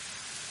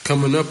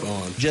Coming up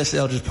on Just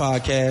Eldridge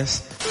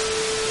Podcast.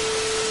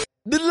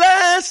 The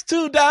last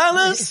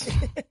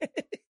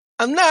 $2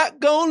 I'm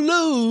not gonna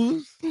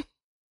lose.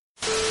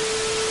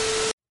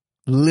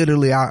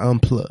 Literally, I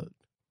unplugged.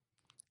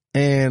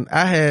 And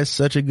I had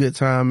such a good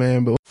time,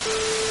 man. But get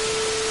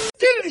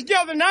it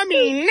together, and I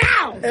mean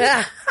now.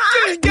 Get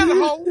it together,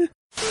 ho.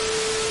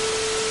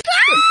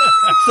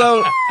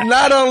 So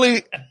not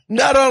only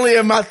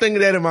am I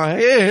thinking that in my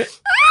head,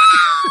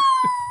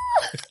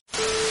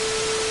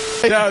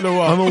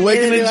 I'm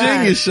awakening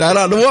genius. Shout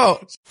out to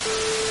Walt.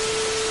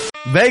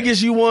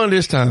 Vegas, you won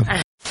this time.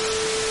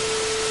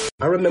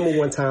 I remember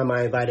one time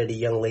I invited a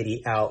young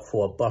lady out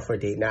for a buffer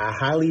date. Now, I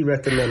highly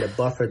recommend a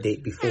buffer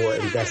date before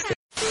investing.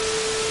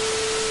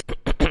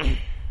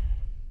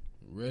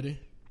 Ready?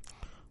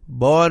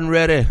 Born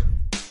ready.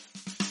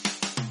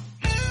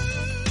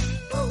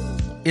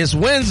 It's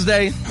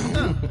Wednesday.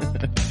 What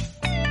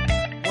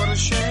a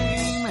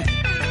shame.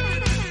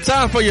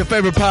 Time for your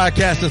favorite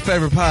podcaster's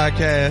favorite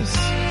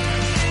podcast.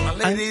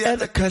 I'm at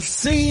the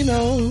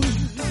casino.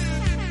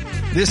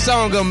 This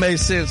song gonna make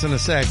sense in a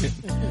second.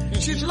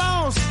 She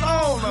lost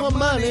all her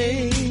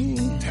money.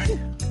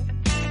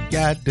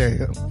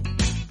 Goddamn.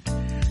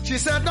 She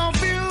said, don't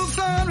feel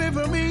sorry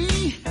for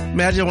me.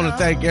 Man, I just want to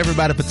thank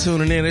everybody for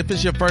tuning in. If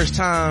it's your first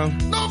time,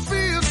 Don't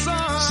feel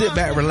sorry. sit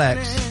back,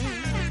 relax.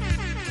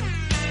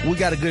 We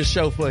got a good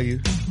show for you.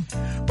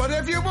 But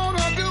if you want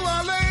to do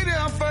our lady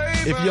a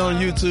favor. If you're on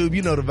YouTube,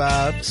 you know the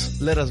vibes.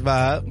 Let us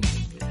vibe.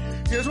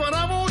 Here's what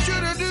I want you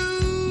to do.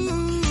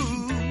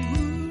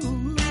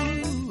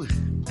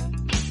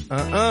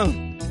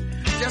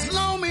 Just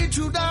loan me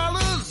 $2.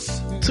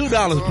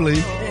 $2,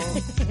 please.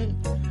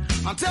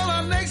 Until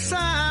the next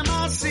time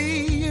I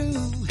see you.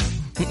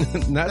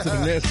 Not to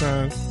the next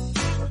time.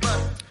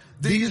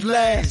 These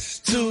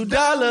last $2,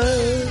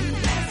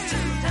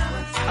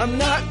 I'm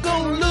not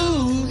gonna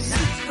lose.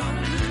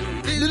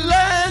 The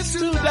last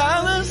 $2,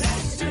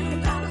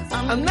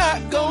 I'm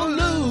not gonna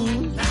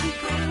lose.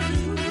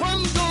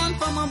 One's going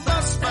for my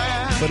bus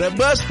fare. For that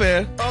bus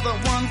fare, Other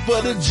one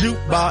for the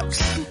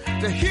jukebox.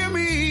 to hear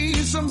me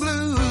some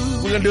blues.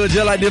 We're gonna do it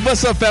just like this.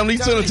 What's up, family? You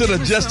tuned into the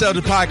Just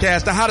Eldridge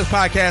Podcast, the hottest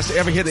podcast to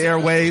ever hit the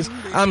airwaves.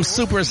 I'm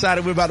super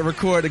excited. We're about to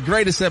record the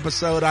greatest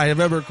episode I have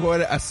ever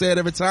recorded. I say it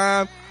every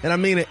time, and I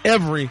mean it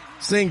every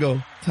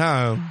single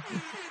time.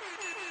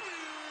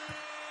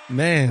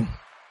 Man,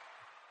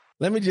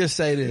 let me just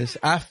say this.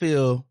 I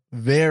feel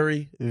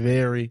very,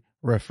 very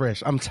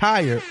refreshed. I'm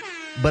tired,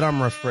 but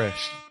I'm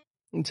refreshed.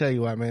 Let me tell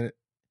you why, man.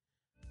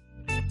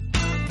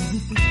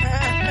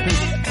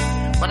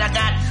 But I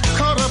got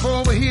caught up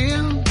over here.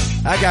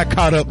 I got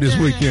caught up this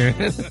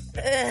weekend.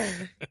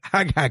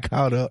 I got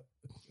caught up.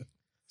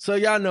 So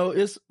y'all know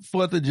it's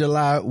 4th of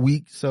July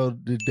week. So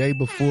the day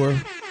before,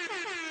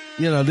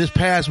 this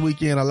past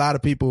weekend, a lot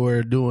of people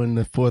were doing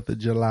the 4th of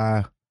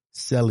July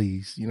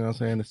cellies, you know what I'm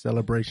saying? The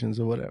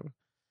celebrations or whatever.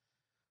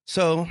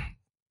 So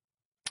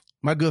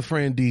my good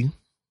friend D,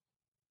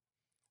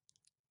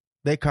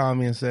 they call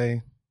me and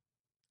say,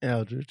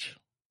 Eldridge,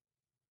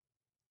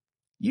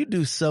 you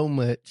do so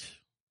much.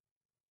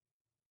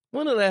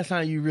 When the last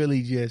time you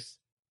really just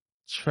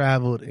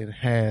traveled and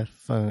had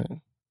fun?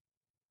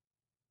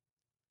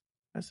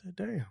 I said,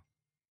 damn.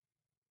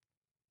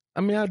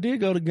 I mean, I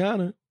did go to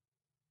Ghana.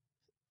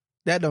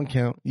 That don't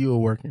count. You were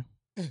working.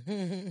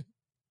 I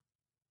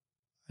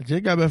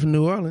just got back from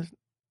New Orleans.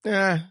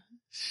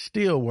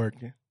 Still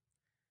working.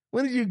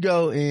 When did you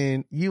go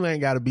and you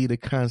ain't got to be the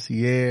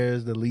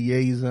concierge, the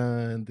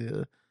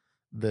liaison,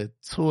 the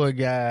tour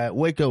guide?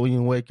 Wake up when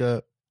you wake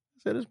up. I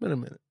said, it's been a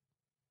minute.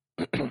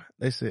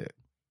 They said,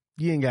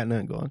 you ain't got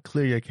nothing going.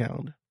 Clear your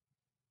calendar.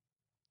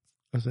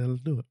 I said,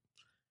 let's do it.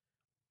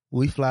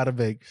 We fly to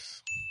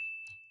Vegas.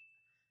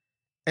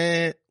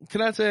 And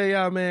can I tell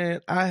y'all,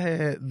 man, I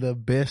had the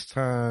best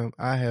time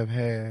I have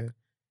had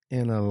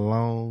in a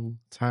long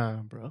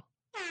time, bro.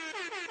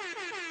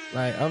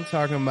 Like, I'm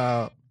talking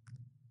about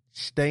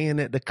staying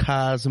at the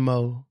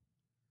Cosmo,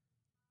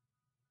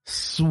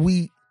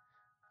 sweet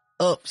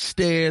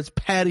upstairs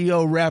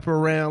patio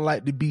wraparound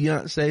like the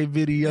Beyonce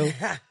video.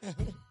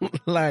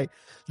 Like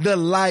the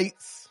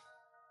lights.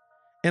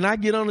 And I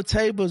get on the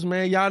tables,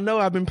 man. Y'all know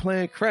I've been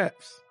playing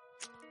craps.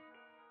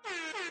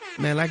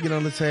 Man, I get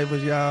on the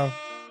tables, y'all,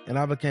 and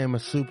I became a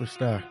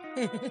superstar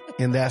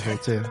in that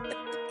hotel.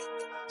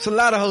 It's a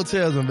lot of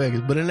hotels in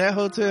Vegas, but in that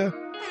hotel,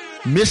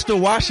 Mr.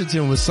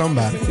 Washington was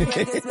somebody.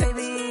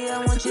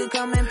 I want you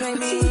come and pay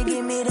me,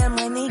 give me the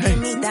money, give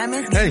me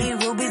diamonds, give me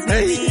rubies, get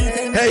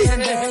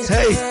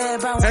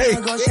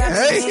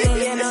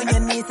on your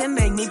knees and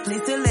beg me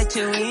please to let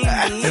you in.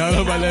 Y'all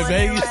know about that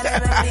Vegas?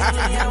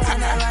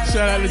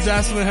 Shout out to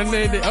Jocelyn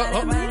Hernandez. I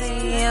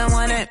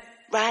want it.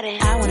 Ride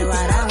it. I want to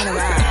ride. I want to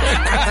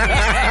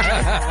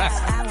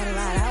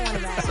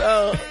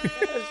ride.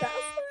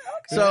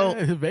 So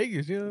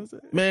Vegas, you know what I'm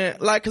saying? Man,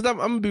 like, cause I'm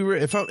gonna be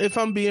real. If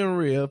I'm being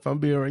real,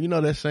 you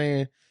know that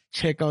saying,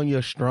 check on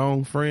your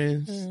strong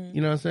friends. Mm-hmm.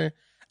 You know what I'm saying?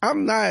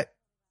 I'm not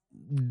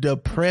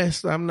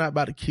depressed. I'm not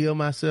about to kill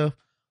myself,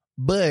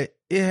 but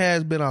it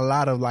has been a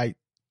lot of like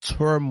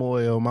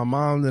turmoil. My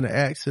mom's in an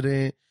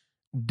accident,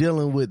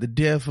 dealing with the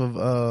death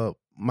of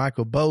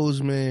Michael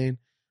Bozeman,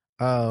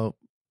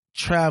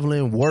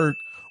 traveling, work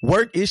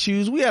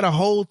issues. We had a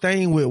whole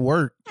thing with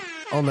work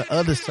on the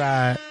other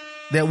side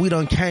that we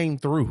done came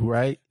through,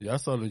 right? Yeah, I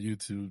saw the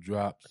YouTube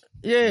drops.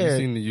 Yeah. You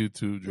seen the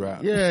YouTube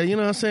drop. Yeah, you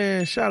know what I'm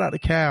saying? Shout out to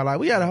Cal. Like,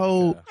 we had a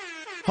whole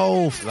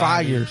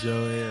fire.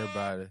 Joe,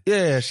 everybody.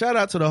 Yeah, shout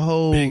out to the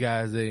whole Big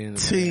Isaiah in the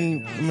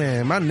team. back,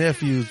 Man, my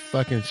nephew's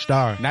fucking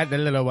star. Not the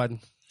little one.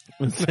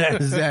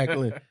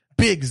 Exactly.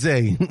 Big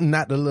Zay,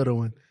 not the little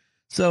one.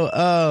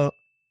 So,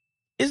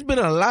 it's been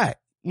a lot.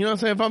 You know what I'm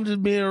saying? If I'm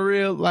just being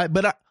real, like,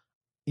 but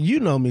you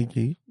know me,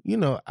 Keith. You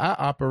know, I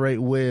operate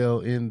well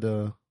in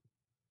the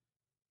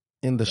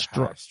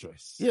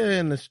stress. Yeah,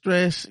 in the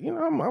stress. You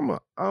know,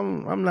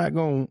 I'm not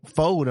gonna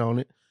fold on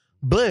it,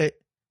 but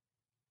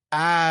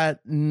I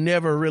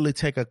never really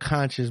take a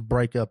conscious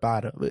break up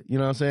out of it. You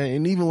know what I'm saying?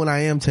 And even when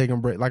I am taking a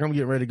break, like I'm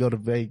getting ready to go to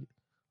Vegas.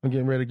 I'm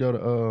getting ready to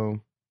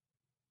go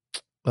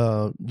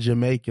to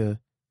Jamaica.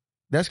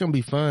 That's gonna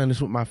be fun.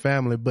 It's with my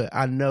family, but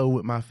I know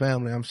with my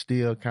family, I'm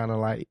still kind of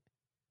like,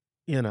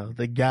 you know,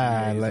 the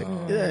guy, like,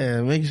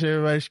 yeah, making sure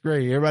everybody's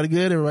great. Everybody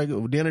good? Everybody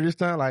good with dinner this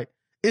time? Like,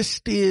 it's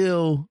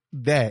still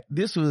that.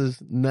 This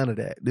was none of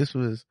that. This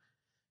was,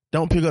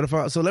 don't pick up the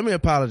phone. So let me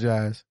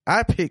apologize.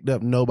 I picked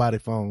up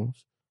nobody's phone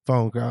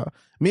call.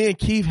 Me and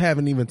Keith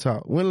haven't even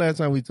talked. When last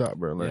time we talked,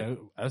 bro? Like, Yeah,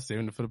 I was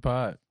saving it for the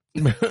pod.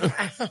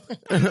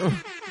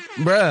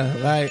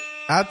 Bruh, like,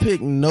 I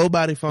picked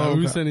nobody's phone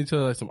We call. sent each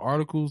other like some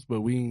articles, but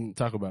we didn't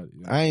talk about it.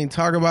 You know? I ain't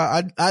talk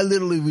about, I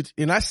literally,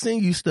 and I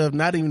send you stuff,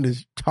 not even to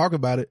talk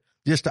about it,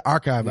 just to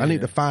archive it. I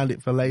need to find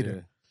it for later.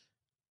 Yeah.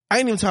 I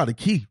ain't even talk to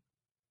Keith.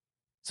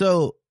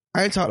 So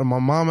I ain't talk to my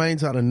mom. I ain't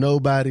talk to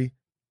nobody.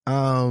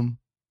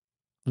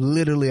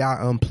 Literally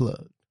I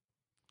unplugged.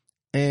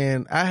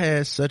 And I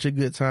had such a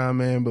good time,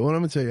 man. But what I'm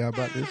going to tell y'all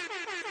about this.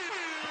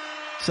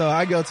 So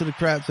I go to the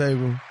crap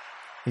table.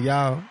 And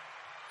y'all,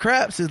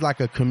 craps is like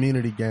a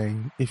community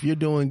game. If you're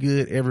doing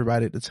good,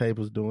 everybody at the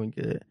table is doing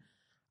good.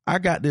 I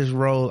got this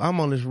roll.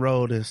 I'm on this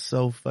roll that's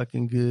so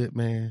fucking good,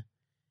 man.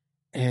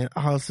 And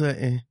all of a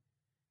sudden,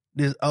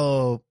 this,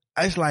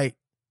 it's like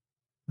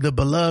the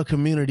beloved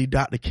community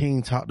Dr.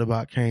 King talked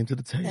about came to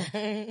the table.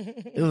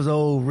 It was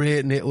old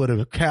redneck with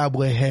a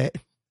cowboy hat,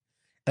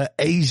 an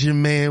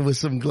Asian man with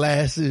some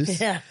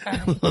glasses.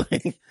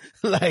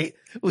 like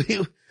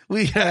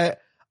we had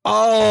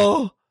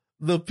all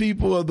the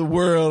people of the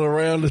world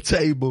around the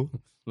table.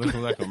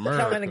 Looking like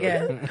America. Coming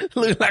again.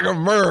 Looking like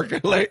America.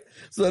 Like,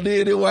 so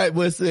then the white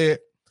boy said,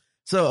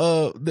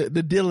 so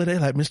the dealer, they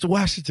like, Mr.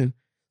 Washington,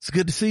 it's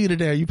good to see you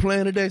today. Are you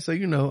playing today? So,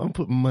 you know, I'm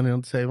putting money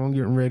on the table. I'm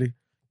getting ready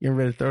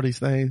to throw these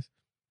things.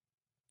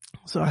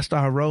 So I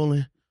started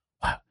rolling.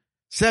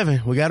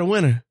 7, we got a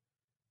winner.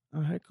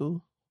 All right,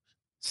 cool.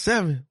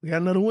 7, we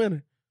got another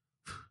winner.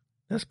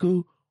 That's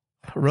cool.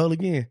 Roll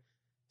again.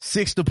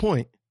 6 to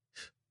point.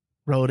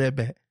 Roll that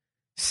back.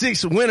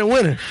 6,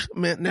 winner.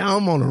 Man, now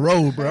I'm on the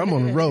road, bro. I'm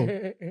on the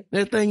road.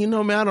 That thing, you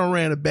know, man, I done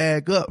ran the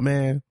bag up,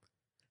 man.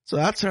 So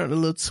I turned a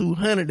little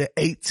 200 to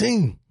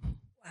 18.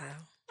 Wow.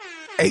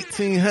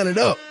 1,800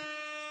 up.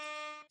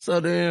 So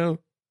then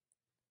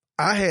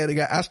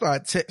I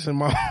started texting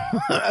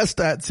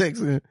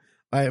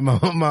like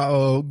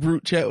my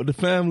group chat with the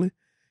family,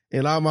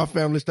 and all my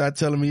family started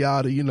telling me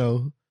all the, you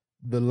know,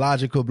 the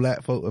logical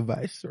black folk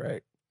advice,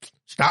 right?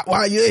 Stop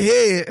while you're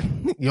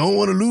ahead. You don't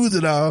want to lose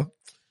it all.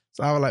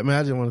 So I was like, man,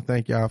 I just want to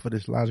thank y'all for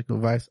this logical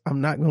advice.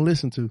 I'm not going to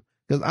listen to,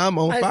 because I'm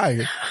on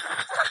fire.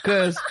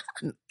 Because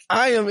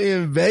I am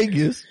in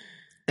Vegas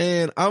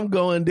and I'm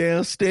going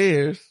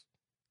downstairs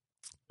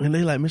and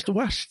they like, Mr.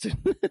 Washington.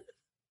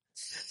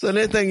 So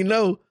next thing you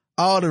know,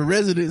 all the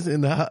residents in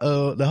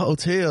the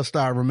hotel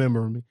start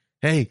remembering me.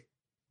 Hey,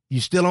 you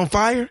still on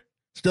fire?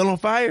 Still on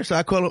fire? So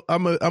I call him,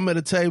 I'm at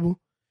a table.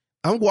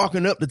 I'm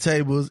walking up the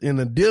tables and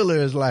the dealer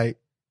is like,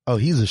 oh,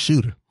 he's a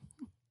shooter.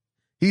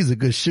 He's a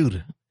good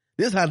shooter.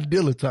 This is how the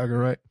dealer talking,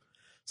 right?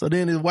 So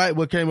then his white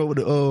boy came up with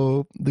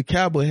the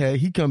cowboy hat.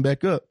 He come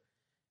back up.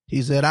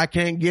 He said, I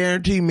can't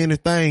guarantee many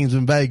things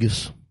in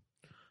Vegas,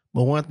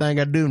 but one thing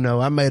I do know,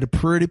 I made a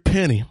pretty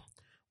penny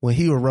when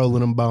he was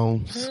rolling them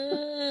bones.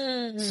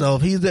 So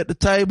if he's at the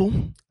table,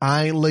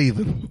 I ain't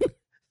leaving.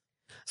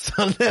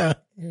 So now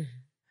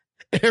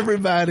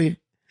everybody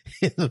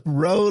is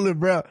rolling,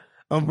 bro.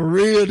 I'm for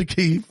real to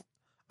Keith.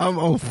 I'm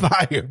on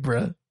fire,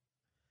 bro.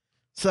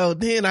 So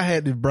then I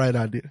had this bright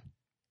idea.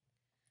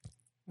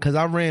 Cause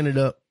I ran it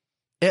up.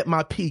 At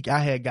my peak, I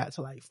had got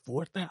to like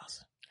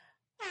 4,000.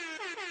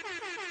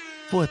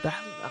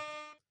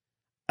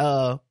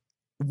 4,000.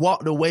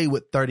 Walked away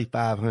with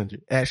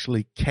 3,500.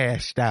 Actually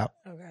cashed out.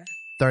 Okay.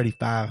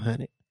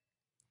 3,500.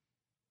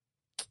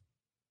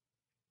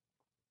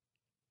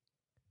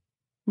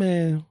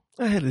 Man,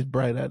 I had this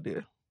bright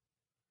idea.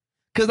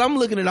 Cause I'm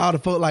looking at all the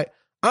folks like,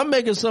 I'm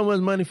making so much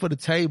money for the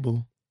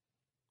table.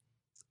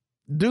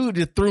 Dude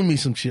just threw me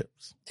some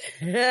chips.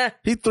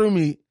 He threw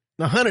me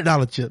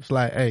 $100 chips.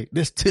 Like, hey,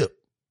 this tip.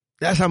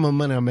 That's how much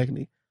money I'm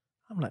making.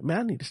 I'm like, man,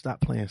 I need to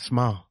stop playing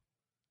small.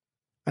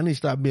 I need to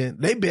stop betting.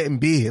 They betting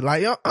big.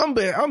 Like I'm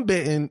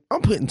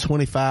putting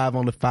 25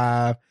 on the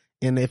 5,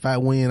 and if I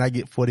win, I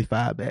get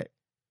 45 back.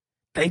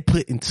 They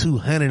putting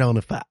 200 on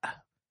the 5.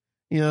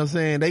 You know what I'm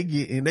saying? They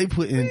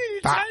putting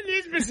 5.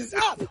 These bitches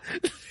up.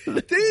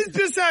 These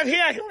bitches out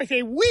here acting like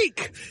they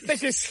weak,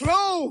 that they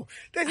slow,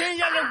 that they ain't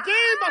got no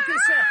game about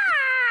themselves.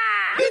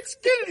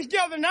 Bitch, get it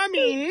together, and I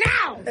mean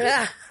now.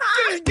 Get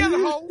it together,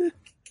 ho.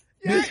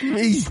 This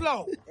me.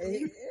 Slow. For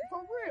real.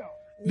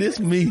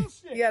 This me.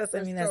 You gotta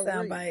send me that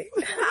soundbite.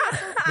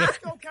 Let's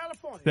go,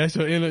 California. That's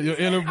your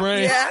inner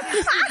brain.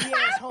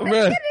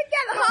 Bruh,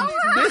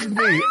 this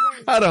me.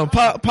 Hold on.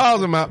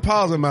 Pause in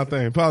my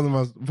thing. Let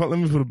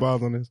me put a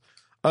pause on this.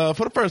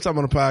 For the first time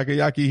on the podcast,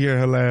 y'all keep hearing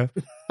her laugh.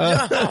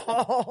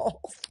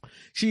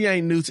 She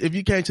ain't new. If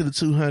you came to the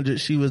 200,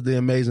 she was the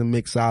amazing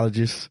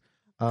mixologist.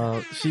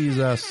 She's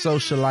a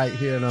socialite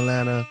here in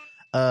Atlanta.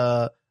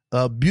 A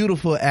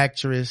beautiful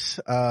actress.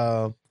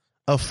 A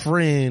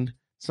friend.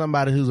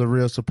 Somebody who's a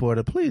real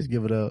supporter. Please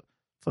give it up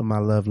for my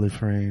lovely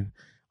friend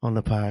on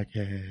the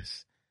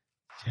podcast,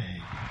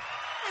 Jay.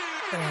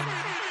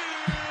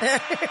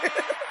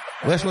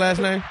 What's your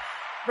last name?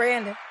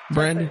 Brandon.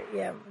 Brandon?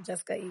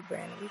 Jessica E.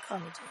 Brandon. You call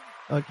me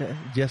Jay. Okay,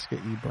 Jessica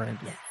E.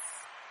 Brandon. Yes.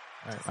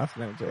 All right,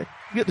 I'll name Jay.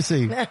 Good to see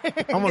you.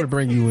 I'm going to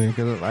bring you in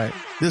because like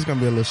this is going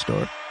to be a little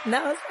story.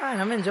 No, it's fine.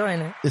 I'm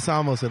enjoying it. It's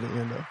almost at the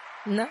end though.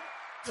 No.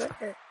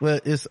 Okay. Well,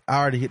 I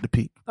already hit the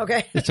peak.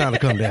 Okay. It's time to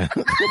come down.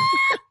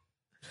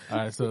 All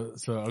right, so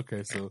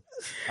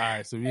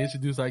we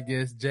introduced our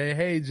guest Jay.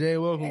 Hey Jay,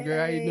 welcome,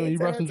 girl. How you doing? You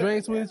brought some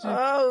drinks with you?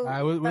 Oh, all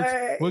right,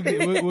 we'll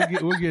get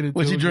it.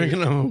 What you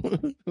drinking on?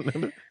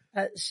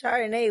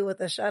 Chardonnay with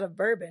a shot of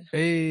bourbon.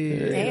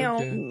 Hey,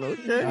 damn.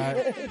 Okay.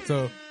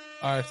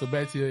 All right, so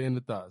back to your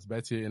inner thoughts. We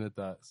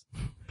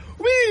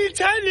need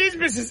to turn these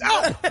bitches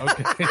up.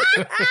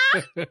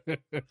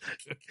 Okay.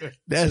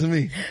 That's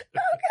me.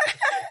 Okay.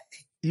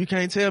 You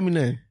can't tell me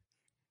nothing.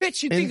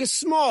 Bitch, you think it's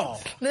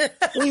small.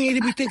 We need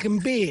to be thinking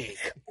big.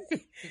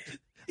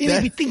 You need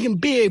to be thinking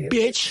big,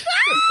 bitch.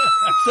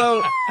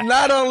 So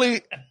not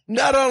only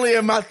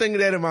am I thinking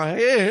that in my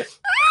head,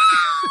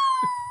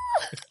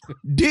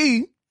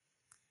 D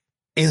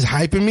is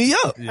hyping me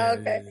up. Yeah,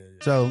 Okay. yeah.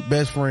 So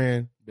best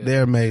friend,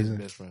 they're amazing.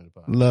 Best friend of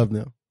the podcast. Love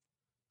them.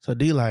 So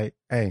D like,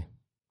 hey,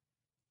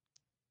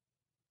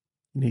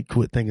 you need to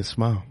quit thinking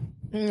small.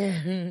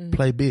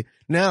 Play big.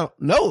 Now,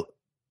 no,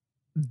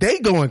 they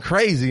going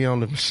crazy on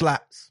the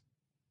slots.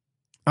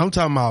 I'm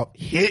talking about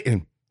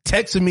hitting,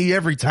 texting me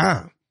every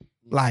time.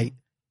 Like,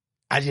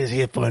 I just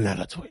hit for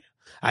another 12.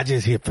 I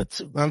just hit for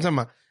 2. I'm talking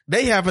about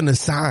they having to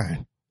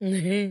sign.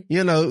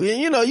 You know,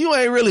 you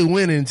ain't really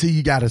winning until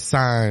you got to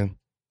sign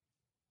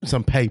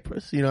some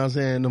papers. You know what I'm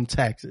saying? Them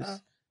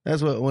taxes.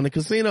 That's what, when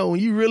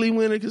you really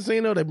win a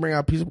casino, they bring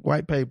out a piece of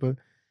white paper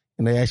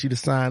and they ask you to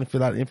sign and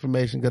fill out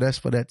information because that's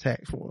for that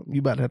tax form. You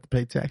about to have to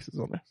pay taxes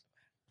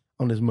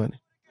on this money.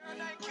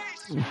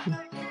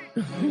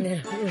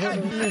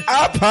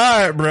 I'm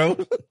tired, bro.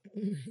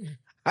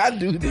 I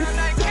do this.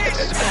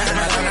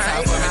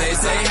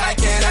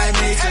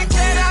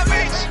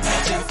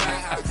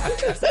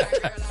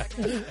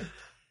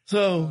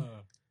 So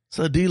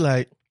D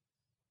like,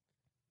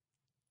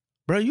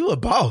 bro, you a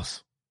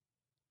boss.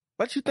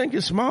 What you think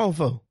it's small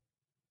for?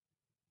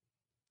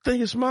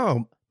 Think it's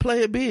small.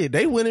 Play it big.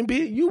 They winning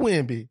big. You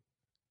win big.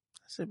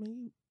 I said,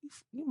 man,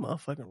 you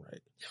motherfucking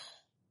right.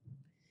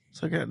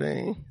 So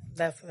goddamn.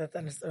 That's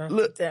understood.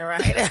 Look.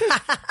 Right.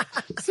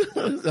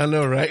 I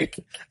know, right?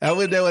 I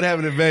wish that would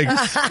happen in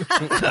Vegas.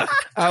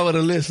 I would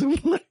have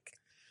listened.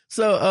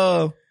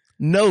 So,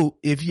 note,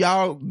 if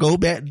y'all go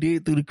back,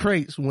 dig through the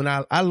crates, when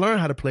I learned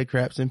how to play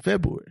craps in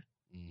February.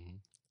 Mm-hmm.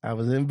 I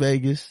was in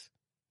Vegas,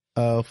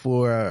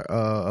 for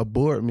a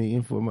board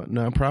meeting for my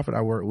nonprofit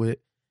I work with.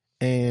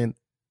 And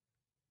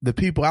the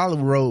people I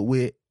rode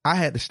with, I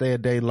had to stay a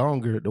day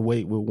longer to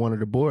wait with one of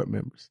the board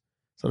members.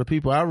 So the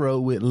people I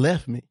rode with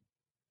left me.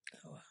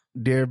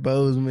 Derek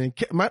Bozeman,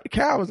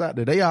 Kyle was out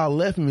there. They all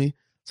left me.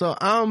 So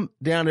I'm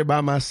down there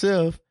by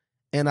myself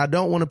and I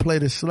don't want to play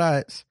the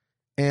slots.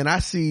 And I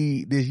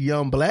see this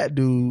young black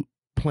dude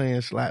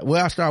playing slots.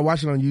 Well, I started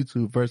watching on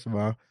YouTube, first of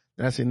all.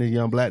 And I seen this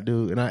young black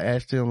dude and I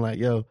asked him like,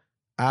 yo,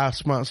 I'll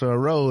sponsor a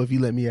roll if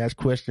you let me ask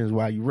questions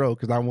while you roll.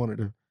 Cause I wanted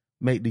to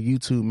make the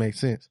YouTube make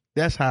sense.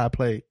 That's how I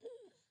played.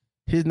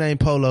 His name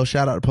Polo.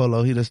 Shout out to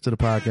Polo. He listens to the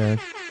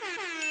podcast.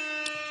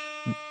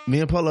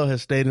 Me and Polo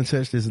have stayed in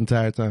touch this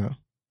entire time.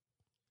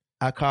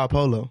 I call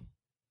Polo.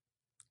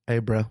 Hey,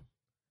 bro,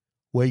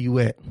 where you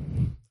at?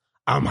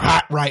 I'm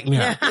hot right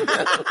now.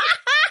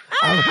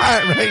 I'm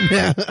hot right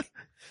now.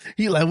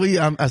 He like, where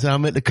you? I said,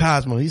 I'm at the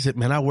Cosmo. He said,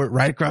 man, I work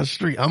right across the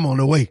street. I'm on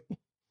the way.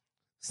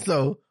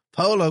 So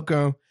Polo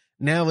come.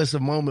 Now it's a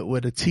moment where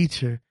the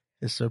teacher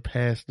has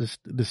surpassed,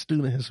 the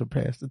student has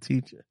surpassed the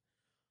teacher.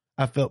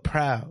 I felt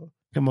proud.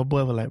 And my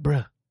boy was like,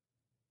 bro,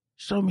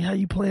 show me how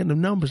you playing the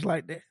numbers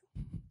like that.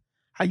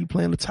 How you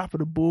playing the top of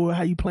the board?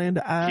 How you playing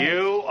the eye?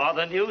 You are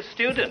the new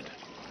student.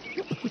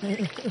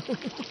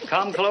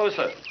 Come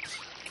closer.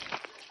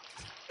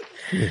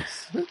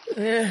 Yes.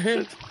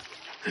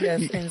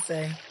 Yes,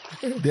 insane.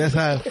 That's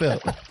how it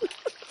felt.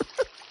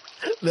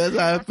 That's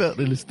how it felt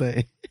in this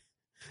thing.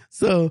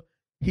 So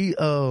he,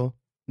 now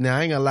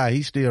I ain't gonna lie,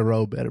 he still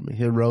rolled better than me.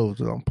 His rolls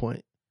was on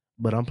point,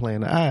 but I'm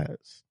playing the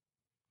odds.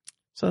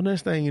 So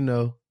next thing you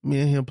know, me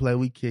and him play,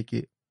 we kick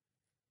it.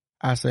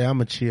 I say, I'm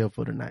going to chill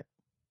for the night.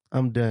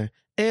 I'm done.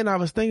 And I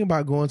was thinking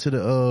about going to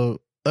the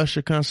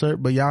Usher concert,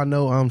 but y'all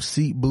know I'm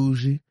seat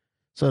bougie.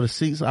 So the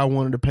seats I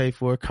wanted to pay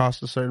for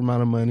cost a certain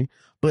amount of money.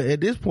 But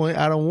at this point,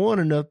 I don't want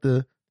enough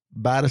to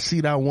buy the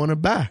seat I want to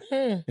buy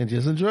and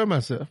just enjoy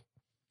myself.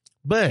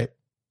 But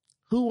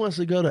who wants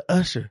to go to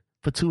Usher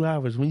for 2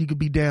 hours when you could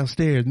be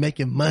downstairs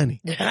making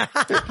money?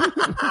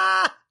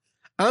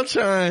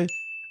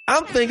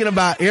 I'm thinking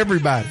about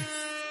everybody.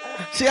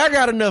 See, I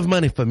got enough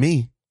money for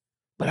me,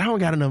 but I don't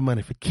got enough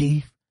money for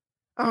Keith.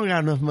 I don't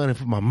got enough money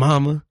for my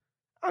mama.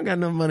 I don't got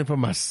enough money for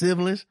my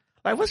siblings.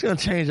 Like, what's going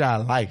to change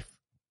our life?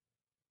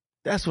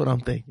 That's what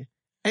I'm thinking.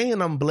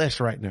 And I'm blessed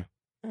right now.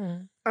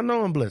 I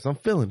know I'm blessed. I'm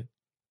feeling it.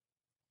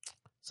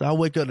 So I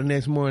wake up the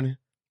next morning.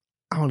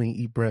 I don't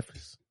even eat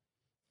breakfast.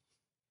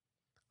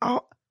 I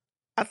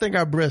think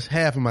I brushed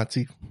half of my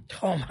teeth.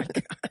 Oh my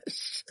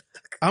gosh.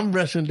 I'm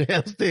rushing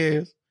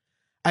downstairs.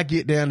 I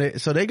get down there.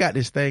 So they got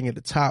this thing at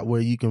the top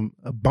where you can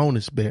a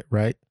bonus bet,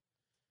 right?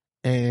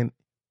 And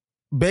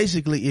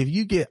basically, if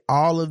you get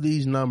all of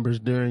these numbers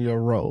during your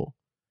roll,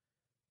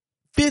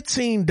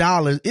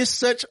 $15, it's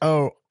such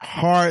a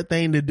hard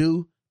thing to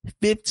do.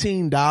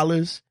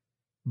 $15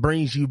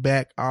 brings you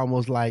back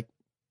almost like,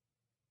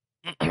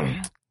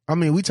 I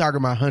mean, we talking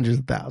about hundreds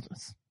of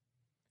thousands.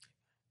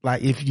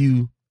 Like if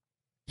you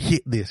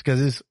hit this,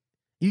 cause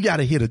you got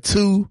to hit a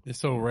 2. It's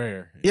so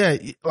rare. Yeah.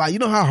 Like, you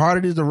know how hard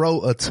it is to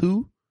roll a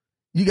 2?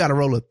 You got to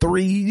roll a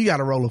 3. You got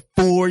to roll a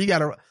 4. You got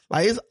to,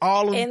 like, it's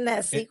all of in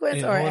that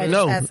sequence or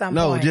at some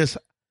point?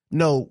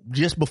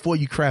 Just before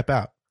you crap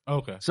out.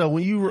 Okay. So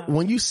when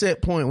you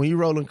set point, when you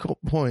rolling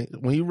point,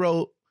 when you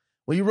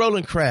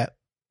rolling crap,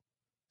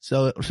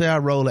 so say I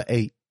roll an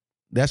 8,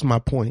 that's my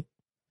point.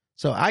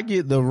 So I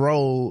get the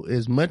roll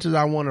as much as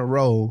I want to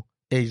roll,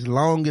 as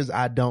long as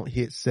I don't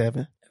hit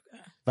 7.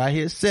 Okay. If I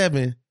hit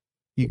 7,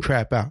 you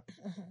crap out.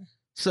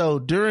 So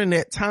during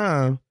that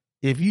time,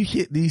 if you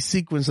hit these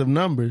sequence of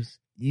numbers,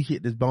 you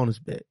hit this bonus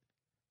bet.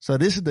 So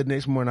this is the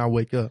next morning I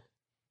wake up.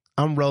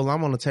 I'm rolling.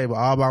 I'm on the table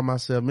all by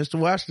myself. Mr.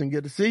 Washington,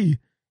 good to see you.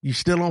 You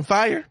still on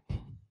fire?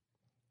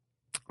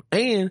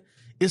 And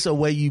it's a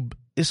way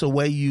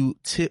you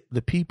tip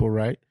the people,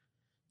 right?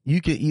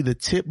 You can either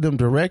tip them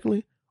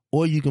directly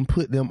or you can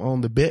put them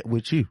on the bet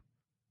with you.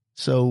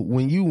 So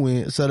when you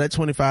win, so that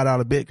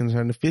 $25 bet can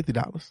turn to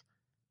 $50.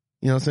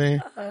 You know what I'm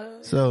saying?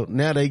 So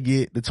now they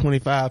get the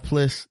 25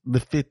 plus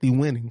the 50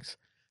 winnings.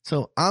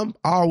 So I'm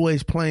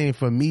always playing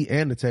for me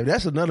and the table.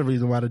 That's another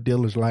reason why the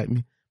dealers like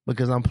me,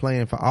 because I'm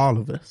playing for all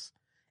of us.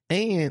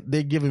 And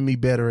they're giving me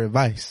better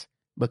advice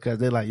because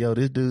they're like, yo,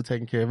 this dude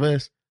taking care of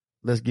us.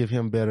 Let's give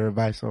him better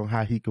advice on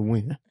how he can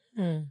win.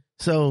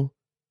 So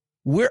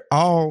we're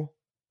all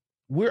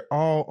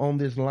on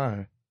this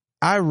line.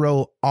 I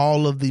roll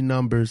all of the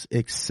numbers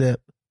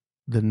except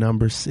the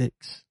number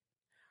 6.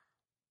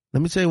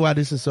 Let me tell you why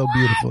this is so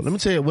beautiful. Let me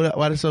tell you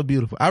why this is so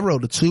beautiful. I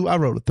rolled a 2. I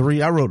rolled a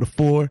 3. I rolled a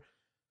 4.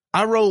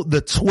 I rolled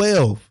the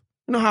 12.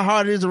 You know how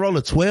hard it is to roll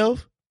a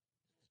 12?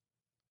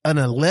 An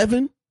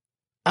 11?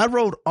 I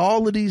rolled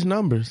all of these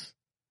numbers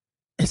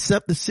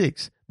except the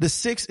 6. The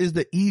 6 is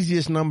the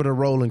easiest number to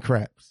roll in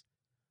craps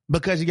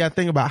because you got to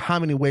think about how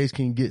many ways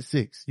can you get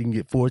 6. You can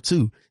get 4-2.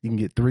 You can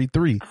get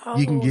 3-3.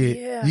 You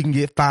can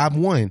get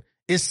 5-1.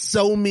 It's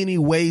so many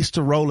ways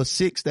to roll a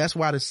 6. That's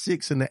why the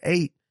 6 and the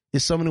 8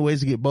 is so many ways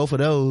to get both of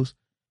those.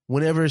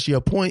 Whenever it's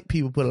your point,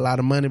 people put a lot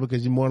of money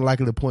because you're more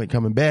likely to point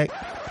coming back.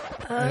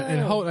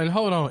 And hold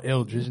on,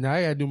 Eldridge. Now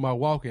I gotta do my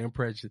Walker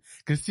impression.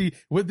 Cause see,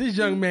 what this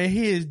young man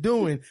here is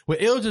doing,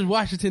 what Eldridge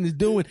Washington is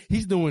doing,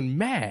 he's doing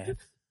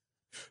math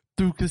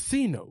through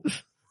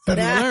casinos. Through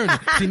learning.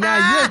 See,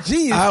 now you're a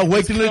genius. I'm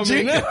waking a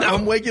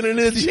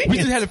genius. We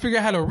just had to figure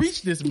out how to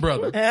reach this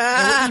brother. And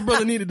what this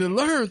brother needed to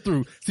learn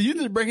through. So you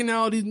just breaking down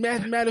all these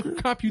mathematical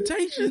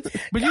computations,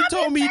 but you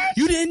told me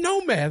you didn't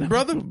know math,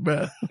 brother.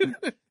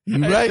 You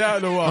right.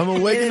 I'm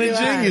awakening a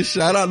genius.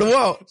 Shout out to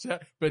Walt.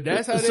 But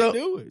that's how they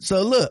do it.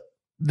 So look,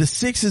 the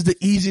 6 is the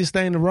easiest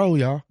thing to roll,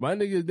 y'all. My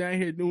niggas down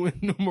here doing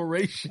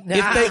numeration.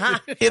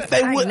 If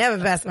they would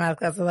never passed math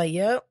class, I was like,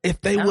 yep.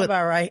 If they would,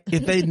 about right.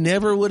 If they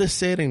never would have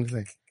said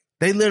anything,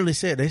 they literally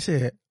said,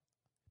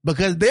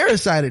 because they're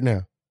excited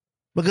now.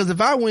 Because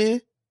if I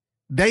win,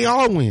 they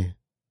all win.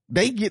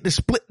 They get to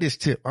split this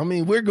tip. I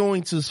mean, we're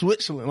going to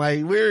Switzerland.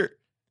 Like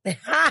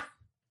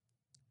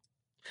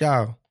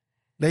y'all,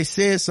 they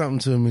said something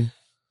to me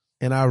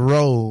and I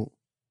rolled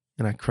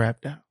and I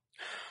crapped out.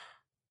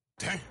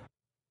 Damn.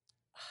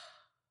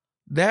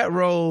 That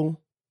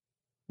roll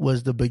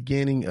was the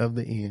beginning of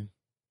the end.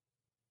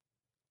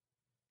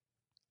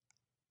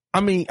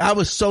 I mean, I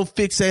was so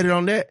fixated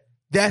on that.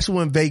 That's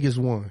when Vegas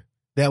won.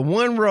 That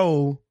one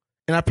roll,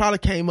 and I probably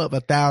came up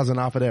 1,000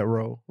 off of that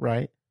roll,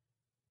 right?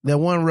 That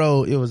one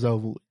roll, it was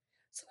over with.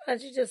 So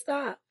why'd you just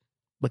stop?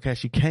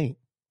 Because you can't.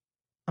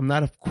 I'm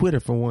not a quitter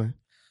for one.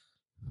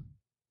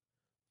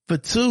 For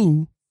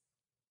two,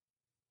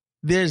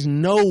 there's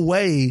no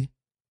way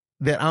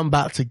that I'm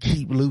about to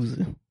keep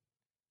losing.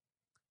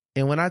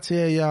 And when I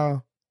tell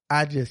y'all,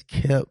 I just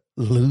kept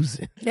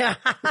losing.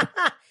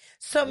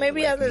 So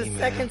maybe after the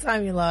second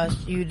time you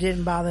lost, you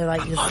didn't bother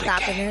like just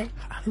stopping it?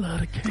 I love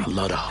the game. I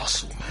love the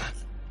hustle,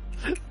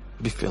 man.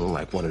 Be feeling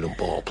like one of them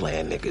ball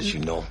playing niggas,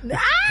 you know.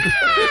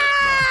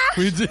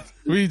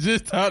 We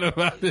just talked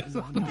about this.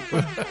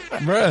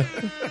 Bruh,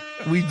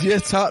 we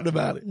just talked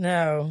about it.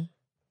 No.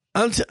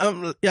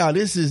 Y'all,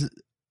 this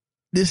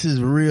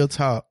is real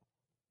talk.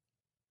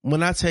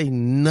 When I say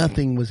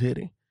nothing was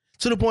hitting,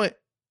 to the point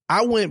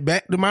I went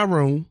back to my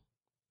room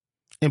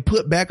and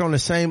put back on the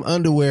same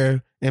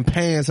underwear and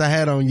pants I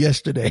had on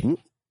yesterday,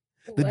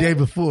 the day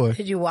before.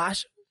 Did you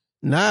wash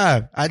them?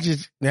 Nah, I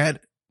just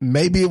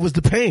maybe it was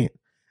the pants.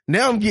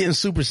 Now I'm getting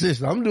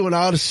superstitious. I'm doing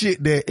all the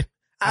shit that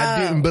I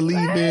didn't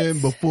believe in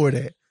before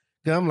that.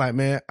 Cause I'm like,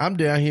 man, I'm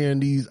down here in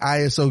these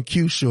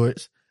ISOQ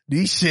shorts.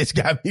 These shits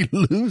got me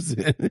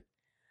losing.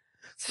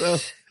 So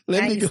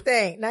let me go.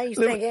 Now you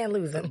stink and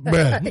losing.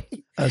 Bruh,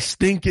 a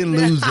stinking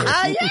loser.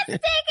 Oh, you stinking loser.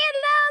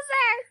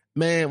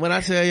 Man, when I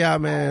tell y'all,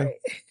 man,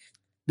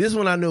 this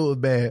one I knew it was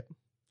bad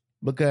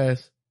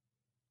because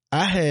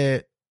I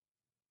had,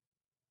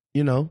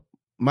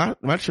 my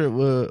trip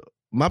was,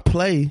 my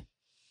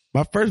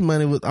first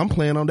money was, I'm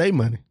playing on their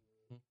money.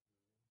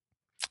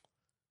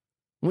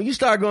 When you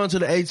start going to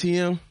the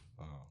ATM,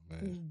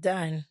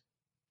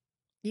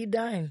 You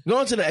done.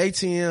 Going to the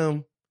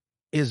ATM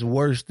is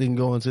worse than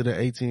going to the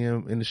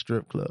ATM in the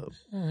strip club.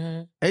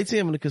 Mm-hmm.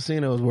 ATM in the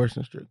casino is worse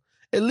than strip.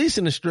 At least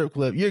in the strip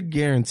club, you're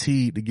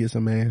guaranteed to get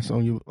some ass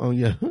on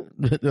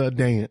your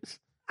dance.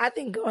 I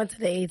think going to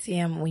the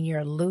ATM when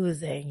you're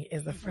losing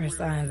is the first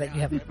sign that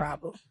you have a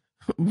problem.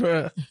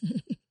 Bruh,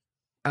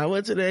 I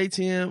went to the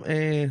ATM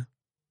and,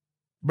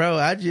 bro,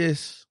 I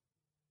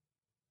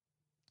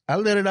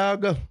let it all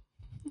go.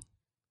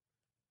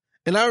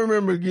 And I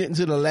remember getting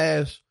to the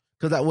last,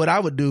 because what I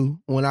would do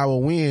when I would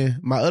win,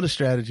 my other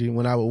strategy,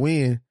 when I would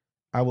win,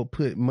 I would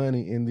put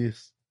money in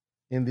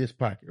this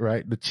pocket,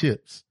 right? The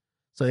chips.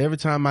 So every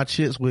time my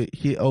chips would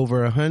hit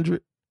over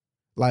 100,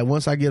 like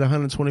once I get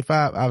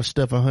 125, I would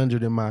stuff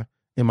 100 in my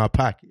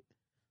pocket.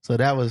 So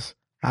that was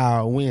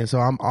how I win. So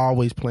I'm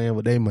always playing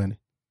with their money.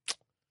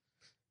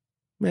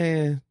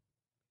 Man,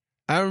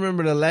 I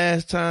remember the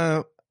last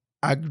time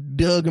I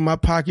dug in my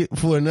pocket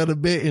for another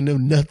bet and there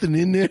was nothing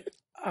in there.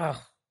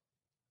 Oh.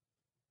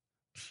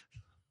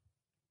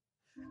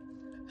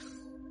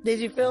 Did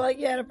you feel like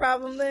you had a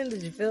problem then?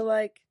 Did you feel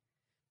like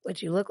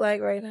what you look like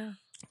right now?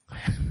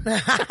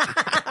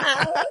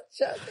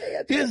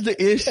 Here's the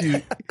issue.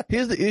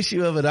 Here's the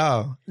issue of it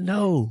all.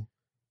 No,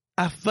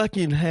 I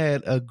fucking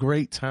had a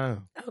great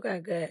time. Okay,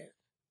 good.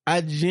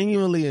 I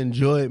genuinely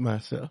enjoyed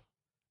myself.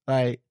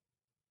 Like,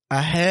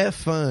 I had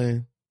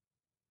fun.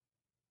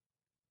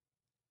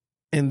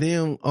 And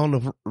then on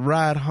the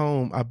ride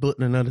home, I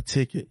booked another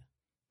ticket.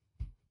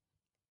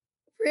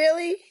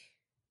 Really?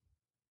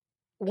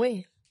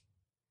 When?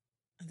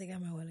 I think I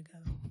might want to go.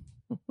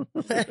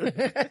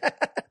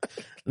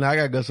 Now I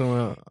gotta go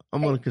somewhere.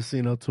 I'm on a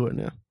casino tour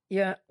now.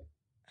 Yeah.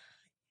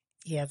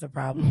 He has a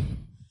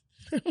problem.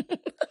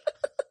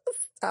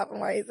 Stop him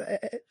while he's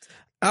at.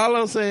 All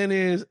I'm saying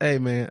is, hey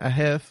man, I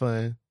had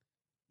fun.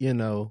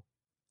 I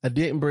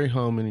didn't bring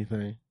home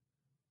anything,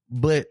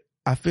 but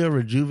I feel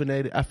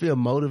rejuvenated. I feel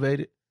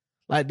motivated.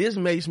 Like, this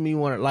makes me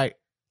want to, like,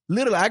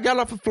 literally, I got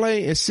off a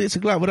plane at 6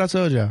 o'clock. What I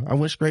told y'all, I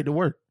went straight to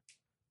work.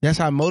 That's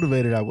how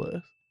motivated I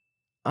was.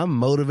 I'm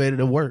motivated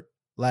to work.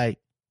 Like,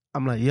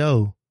 I'm like,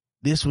 yo,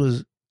 this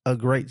was a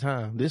great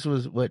time. This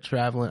was what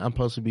traveling I'm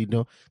supposed to be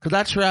doing. Cause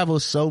I travel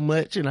so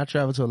much and I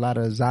travel to a lot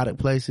of exotic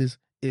places.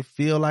 It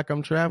feel like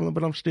I'm traveling,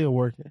 but I'm still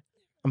working.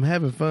 I'm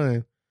having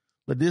fun.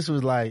 But this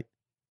was like,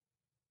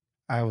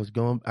 I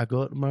go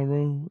up to my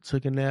room,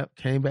 took a nap,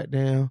 came back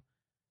down,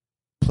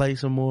 played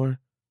some more,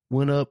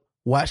 went up,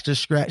 watched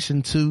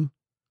Distraction 2.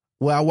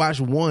 Well, I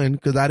watched 1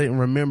 because I didn't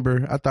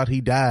remember. I thought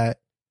he died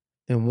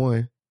in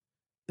 1.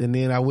 And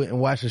then I went and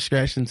watched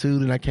Distraction 2.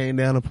 Then I came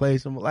down and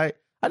played some. Like,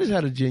 I just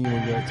had a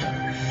genuine good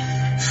time.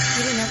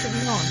 You didn't have to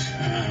be on.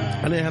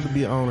 I didn't have to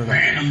be on at all.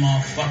 Random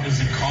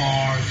motherfuckers in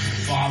cars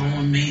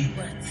following me.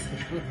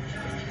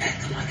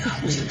 Acting like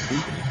I was the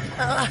problem.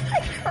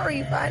 How are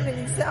you finding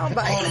these sound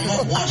bites? Called them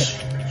up once.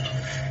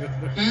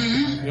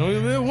 Mm-hmm. You only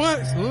live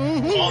once.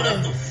 Mm-hmm. Called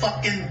up the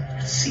fucking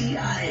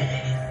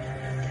CIA.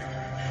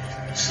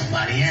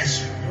 Somebody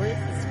answered. Where's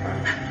this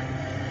from?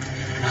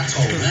 And I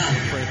told them,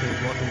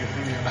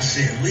 I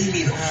said, leave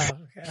me the fuck.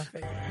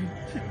 Okay.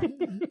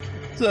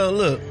 So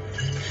look.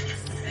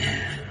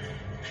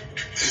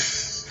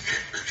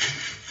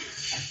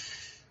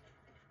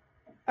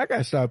 I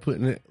gotta start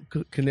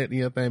connecting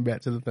your thing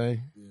back to the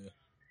thing.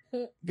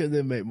 Yeah. Because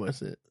it make more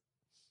sense.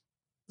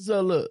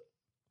 So look,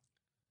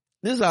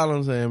 this is all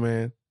I'm saying,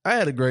 man. I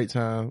had a great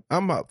time.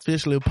 I'm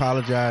officially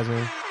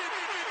apologizing.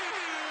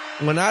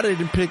 When I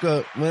didn't pick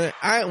up, when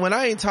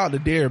I ain't talked to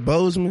Derek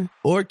Bozeman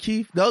or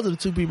Keith, those are the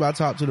two people I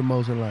talk to the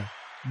most in life.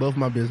 Both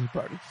my business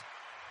partners.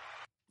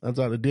 I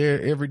talk to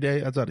Derek every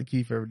day. I talk to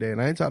Keith every day.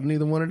 And I ain't talking to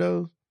neither one of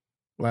those.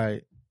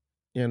 Like,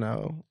 you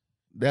know,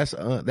 that's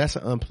an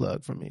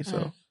unplug for me.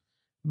 So,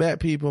 bad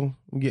people,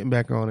 I'm getting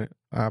back on it.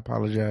 I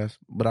apologize,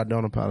 but I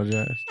don't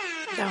apologize.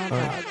 Don't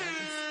apologize.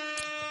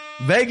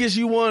 Vegas,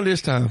 you won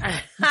this time.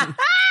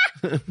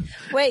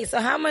 Wait, so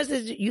how much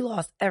did you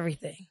lost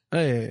everything? Oh,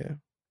 yeah.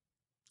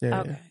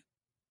 Okay.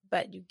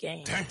 But you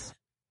gained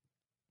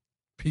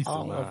Peace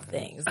all of of mind.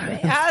 things. Man.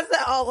 How's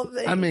that all of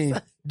things? I mean,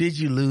 did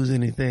you lose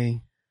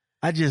anything?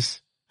 I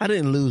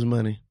didn't lose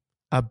money.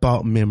 I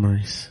bought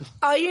memories.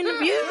 Oh, you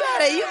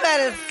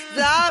better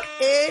stop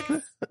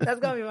it. That's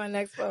gonna be my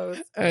next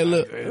post. Hey,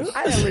 look.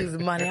 I didn't lose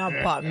money.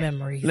 I bought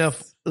memories.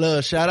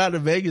 Look, shout out to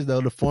Vegas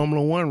though. The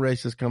Formula One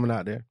race is coming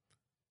out there.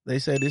 They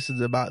say this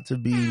is about to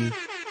be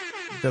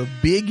the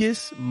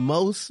biggest,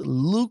 most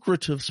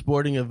lucrative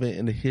sporting event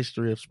in the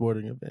history of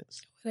sporting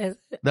events. What is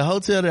it? The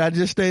hotel that I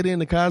just stayed in,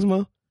 the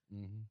Cosmo,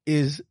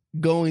 is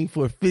going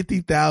for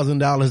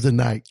 $50,000 a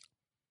night.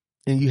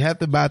 And you have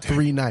to buy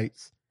 3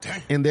 nights.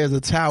 And there's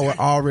a tower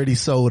already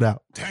sold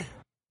out.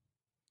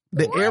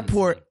 The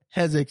airport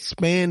has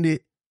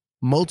expanded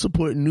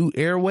multiple new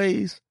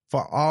airways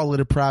for all of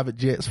the private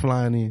jets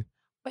flying in.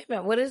 Wait a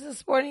minute. What is the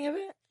sporting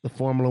event? The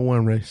Formula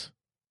One race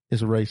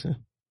is racing.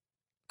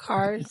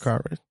 Cars.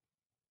 Car race.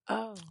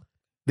 Oh.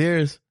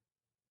 There's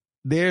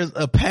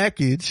a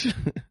package.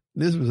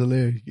 This was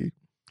hilarious.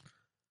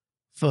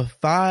 For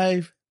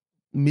 $5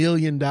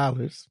 million,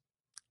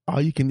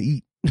 all you can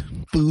eat,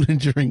 food and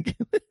drink.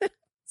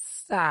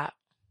 Stop.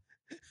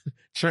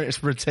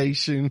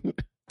 Transportation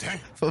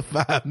for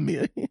 $5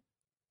 million.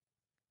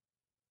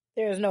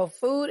 There's no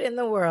food in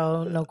the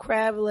world, no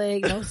crab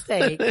leg, no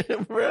steak. You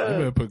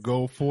better put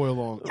gold foil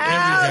on every I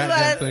was goddamn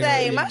about to thing.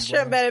 say, I my eat,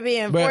 shrimp bro. better be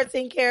in Bruh,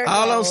 14 karat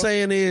All I'm gold.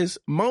 saying is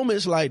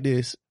moments like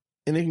this,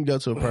 and it can go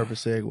to a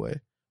perfect segue.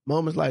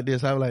 Moments like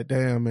this, I was like,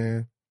 damn,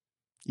 man,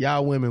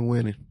 y'all women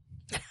winning.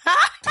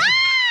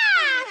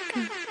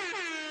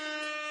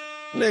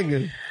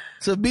 Nigga,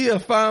 to be a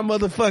fine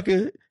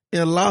motherfucker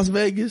in Las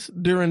Vegas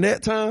during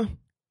that time,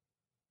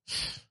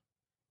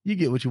 you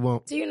get what you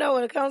want. Do you know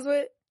what it comes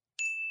with?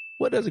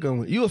 What does it come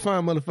with? You a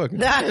fine motherfucker.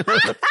 What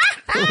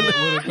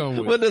it come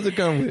with? What does it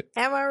come with?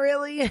 Am I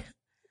really?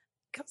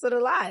 Comes with a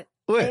lot.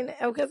 What?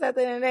 Because at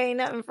the end of the day, ain't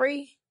nothing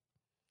free.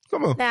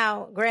 Come on.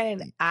 Now,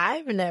 granted,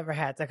 I've never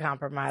had to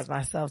compromise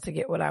myself to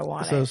get what I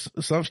wanted.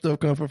 So some stuff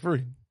come for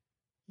free.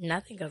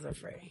 Nothing goes for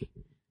free.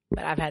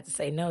 But I've had to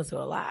say no to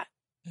a lot.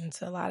 And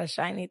to a lot of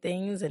shiny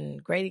things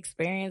and great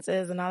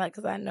experiences and all that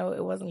because I know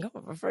it wasn't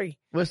coming for free.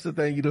 What's the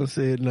thing you done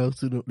said no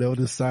to that was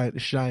the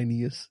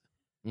shiniest?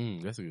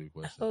 That's a good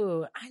question.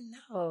 Oh, I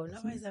know.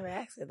 Nobody's ever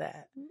asked me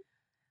that.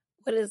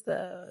 What is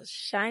the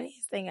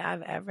shiniest thing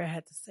I've ever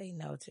had to say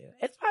no to?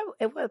 It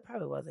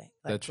probably wasn't.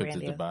 Like That trip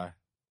grandiose. to Dubai.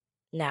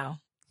 No.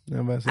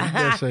 You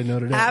better say no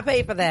to that. I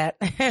paid for that.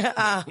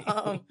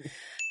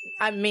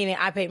 I mean,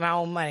 I paid my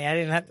own money. I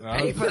didn't have to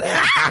pay for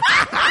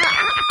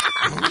that.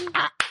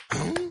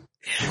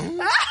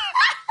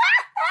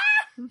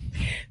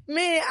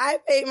 Meaning, I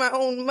paid my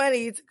own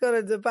money to go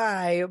to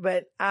Dubai,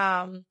 but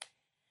the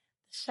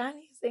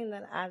shiniest thing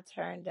that I've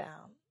turned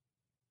down,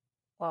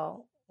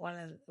 well,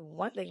 one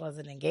thing was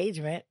an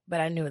engagement, but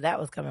I knew that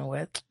was coming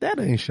with. That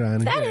ain't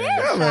shiny. That is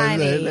I'm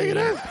shiny. like,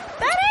 nigga,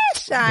 That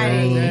is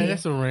shiny.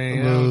 That's a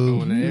ring. I don't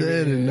go in there.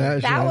 That is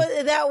not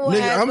shiny. That was.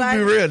 Nigga, I'm gonna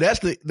be like- real.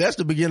 That's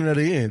the beginning of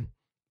the end.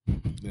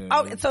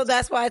 Oh, so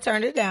that's why I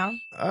turned it down.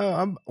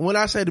 When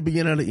I say the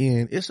beginning of the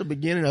end, it's the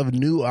beginning of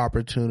new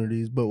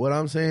opportunities. But what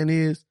I'm saying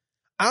is,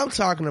 I'm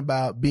talking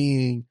about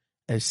being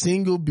a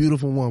single,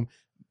 beautiful woman.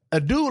 A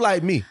dude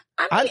like me.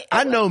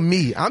 I know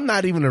me. I'm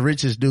not even the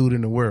richest dude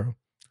in the world.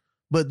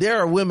 But there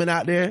are women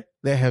out there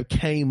that have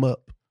came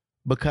up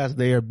because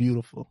they are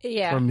beautiful.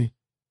 Yeah. From me.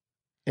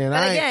 And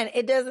But again,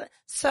 it doesn't.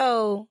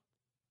 So,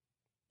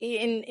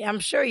 and I'm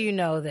sure you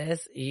know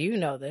this. You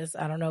know this.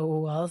 I don't know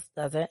who else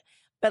doesn't.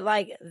 But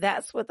like,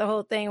 that's what the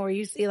whole thing where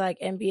you see like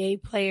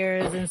NBA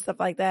players and stuff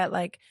like that,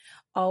 like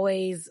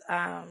always,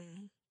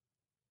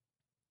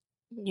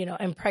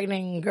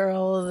 impregnating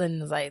girls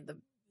and it's like the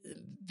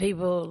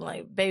people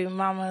like baby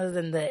mamas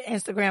and the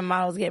Instagram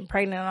models getting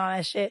pregnant and all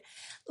that shit.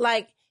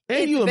 Like,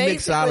 and you a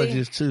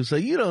mixologist too, so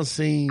you don't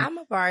seem. I'm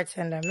a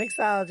bartender.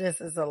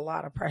 Mixologist is a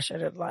lot of pressure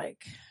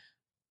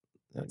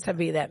to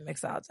be that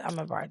mixologist. I'm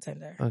a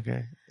bartender.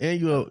 Okay,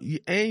 and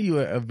you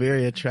are a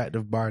very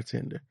attractive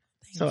bartender.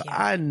 So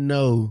I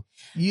know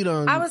you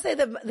don't. I would say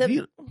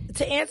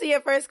to answer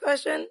your first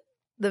question,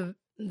 the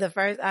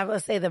first I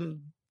would say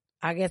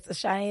I guess the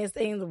shiniest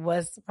thing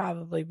was to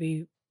probably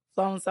be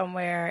flown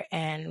somewhere,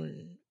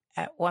 and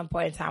at one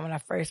point in time when I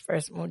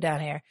first moved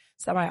down here,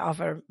 somebody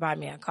offered to buy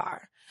me a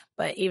car.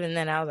 But even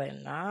then, I was like,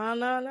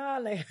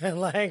 no,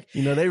 like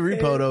they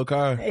repo those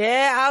cars.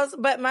 Yeah,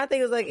 but my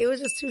thing was like, it was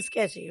just too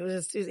sketchy. It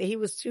was just he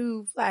was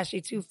too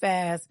flashy, too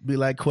fast. Be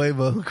like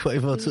Quavo.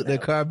 Quavo took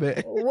that car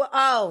back.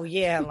 Oh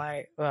yeah,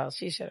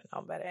 she should have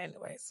known better.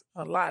 Anyways,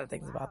 a lot of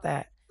things about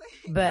that.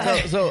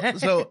 But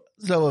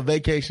so a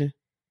vacation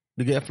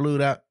to get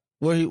flew out.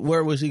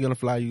 Where was he gonna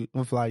fly you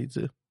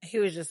to? He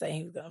was just saying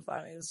he was gonna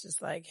fly me. It was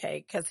just like,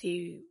 hey, because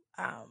he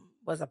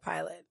was a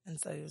pilot, and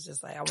so he was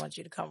just like, I want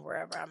you to come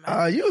wherever I'm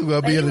at. You were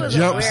gonna be in a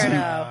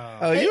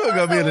jumpsuit. You were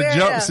gonna be in a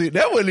jumpsuit.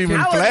 That wasn't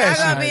even flashy. I was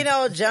not gonna be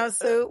no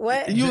jumpsuit.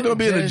 What? You were gonna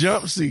be in a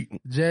jumpsuit.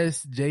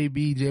 Jess,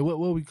 JB, what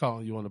we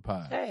calling you on the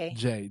pod?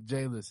 Jay.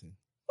 Jay, listen.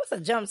 What's a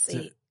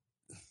jumpsuit?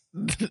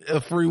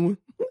 A free one.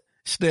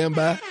 Stand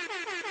by.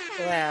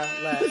 Well,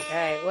 look,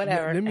 hey,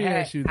 whatever. Let me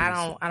ask you this. I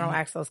don't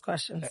ask those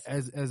questions.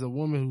 As a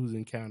woman who's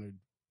encountered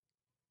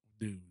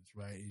dudes,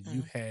 right? And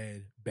you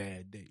had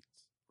bad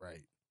dates,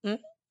 right?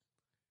 Mm-hmm.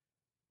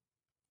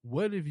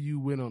 What if you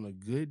went on a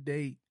good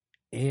date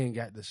and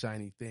got the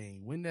shiny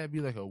thing? Wouldn't that be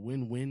like a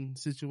win-win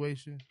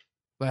situation?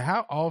 Like,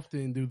 how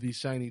often do these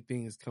shiny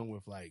things come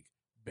with like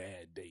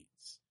bad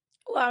dates?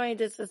 Well, I mean,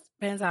 this just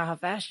depends on how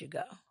fast you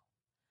go.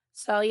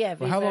 So yeah.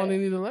 But how long they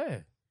need to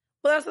last?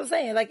 Well, that's what I'm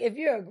saying. Like, if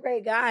you're a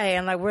great guy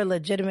and like we're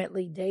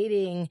legitimately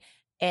dating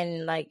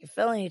and like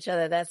feeling each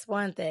other, that's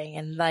one thing.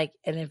 And like,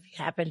 and if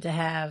you happen to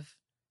have,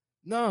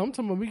 no, I'm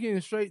talking about we getting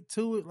straight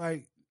to it.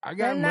 Like, I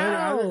got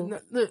money.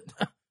 Look,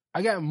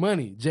 I got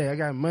money, Jay. I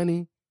got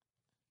money.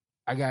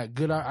 I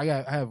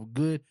have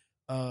good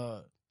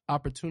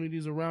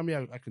opportunities around me.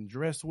 I can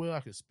dress well. I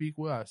can speak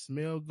well. I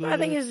smell good. I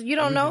think you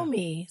don't know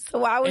me, so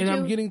why would you? And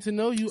I'm getting to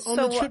know you on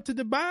the trip to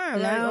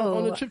Dubai,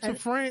 on the trip to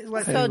France.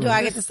 Like, so do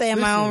I get to stay in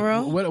my own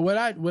room?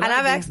 And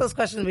I've asked those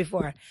questions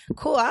before.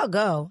 Cool, I'll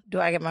go. Do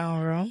I get my own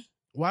room?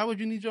 Why would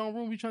you need your own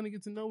room? We trying to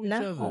get to know each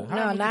other.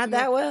 No, not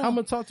that well. I'm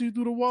gonna talk to you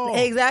through the wall.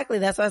 Exactly.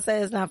 That's why I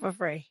say it's not for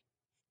free.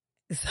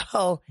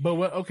 So, but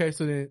what? Okay,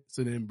 so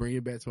then bring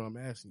it back to what I'm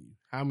asking you.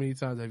 How many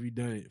times have you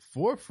done it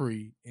for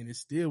free and it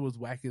still was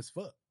whack as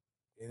fuck?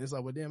 And it's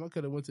like, well, damn, I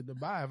could have went to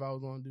Dubai if I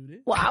was going to do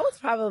this. Well, I was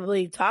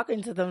probably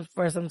talking to them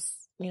for some,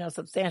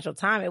 substantial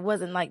time. It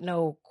wasn't like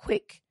no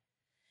quick,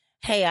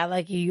 hey, I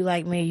like you, you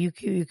like me, you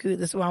cute,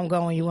 this is where I'm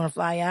going, you want to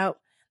fly out?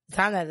 The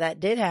time that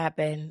did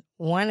happen,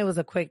 one, it was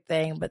a quick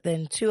thing, but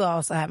then two, I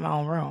also had my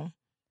own room.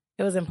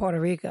 It was in Puerto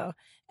Rico.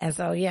 And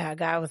so, yeah, a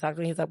guy was talking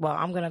to me. He's like, well,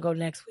 I'm going to go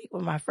next week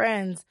with my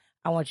friends.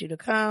 I want you to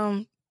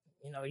come.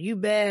 You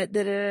bet,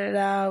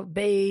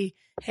 bae,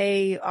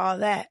 hey, all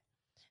that.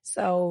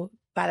 So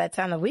by that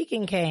time the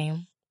weekend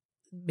came,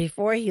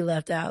 before he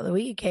left out, the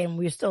weekend came,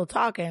 we were still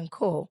talking.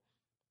 Cool.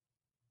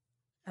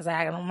 I was like,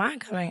 I don't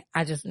mind coming.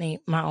 I just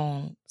need my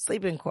own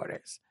sleeping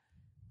quarters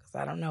because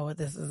I don't know what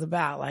this is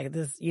about. Like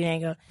this, you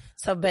ain't gonna.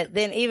 So, but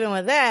then even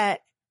with that,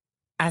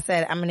 I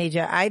said, I'm gonna need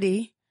your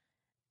ID.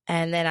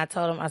 And then I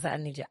told him, I said, I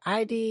need your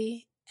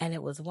ID. And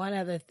it was one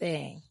other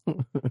thing.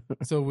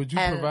 So would you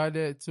provide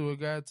that to a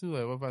guy too?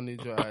 Like, what if I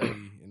need your ID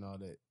and all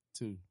that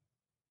too?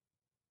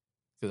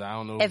 Because I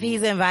don't know. If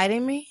he's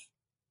inviting me?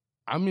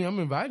 I mean, I'm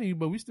inviting you,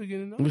 but we still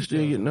getting to know each other. We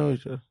still getting to know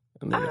each other.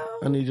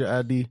 I need your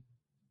ID.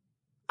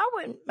 I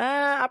wouldn't.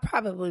 I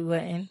probably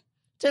wouldn't.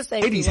 Just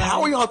say, ladies,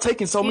 how are y'all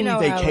taking so many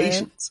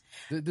vacations?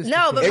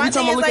 No, but every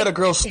time I look at a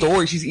girl's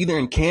story, she's either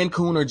in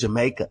Cancun or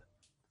Jamaica.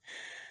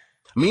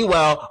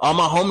 Meanwhile, all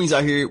my homies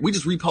out here, we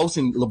just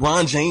reposting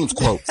LeBron James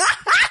quotes.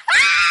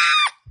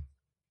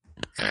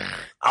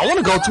 I want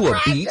to go to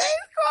a beach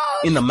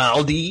in the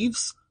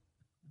Maldives.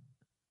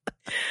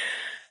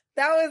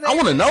 I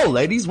want to know,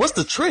 ladies, what's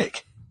the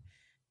trick?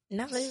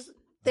 No,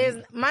 there's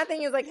my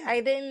thing is like I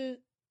didn't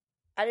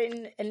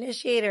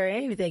initiate or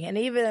anything, and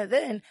even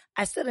then,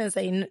 I still didn't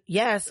say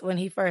yes when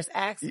he first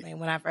asked me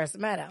when I first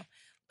met him.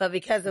 But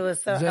because it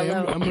was so, Jay,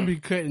 I'm gonna be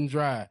cut and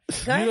dry.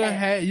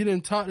 You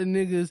didn't talk to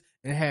niggas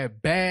and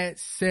had bad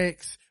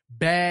sex,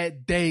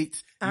 bad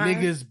dates,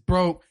 niggas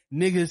broke,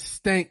 niggas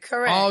stink,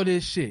 all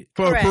this shit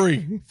for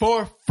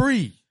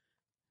free.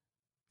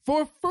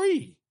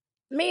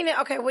 Meaning,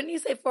 okay, when you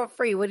say for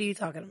free, what are you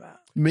talking about?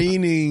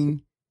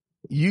 Meaning,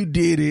 you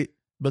did it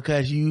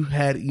because you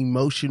had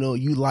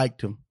you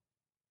liked him.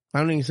 I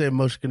don't even say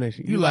emotional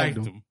connection. You liked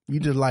him. You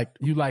just liked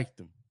him. You liked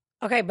him.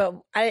 Okay,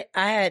 but I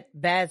had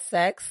bad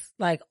sex,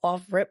 like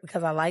off rip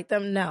because I liked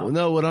them? No. Well,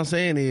 no, what I'm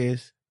saying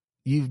is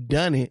you've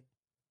done it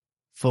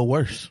for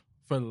worse.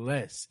 For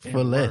less.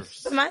 For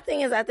less. But my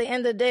thing is, at the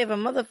end of the day, if a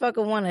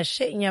motherfucker want to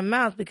shit in your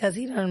mouth because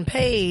he done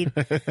paid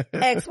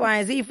X, Y,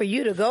 and Z for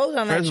you to go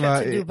on that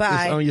trip to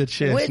Dubai. It's on your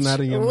chest,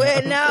 not in your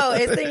mouth. No,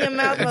 it's in your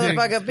mouth,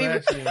 motherfucker.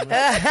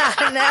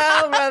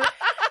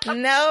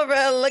 No,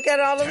 bro. Look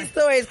at all them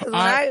stories. All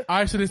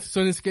right, so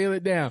then scale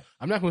it down.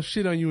 I'm not going to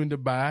shit on you in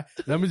Dubai.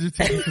 Let me just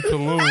take you to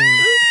Tulum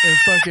and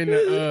fucking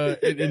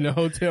in the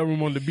hotel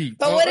room on the beach.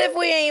 But what if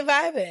we ain't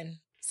vibing?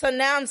 So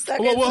now I'm stuck.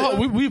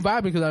 Well, we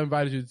vibing because I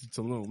invited you to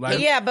Tulum. Like,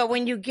 yeah, but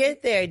when you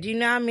get there, do you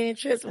know how many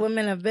trips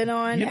women have been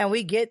on? Yeah. And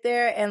we get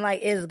there and like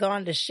it's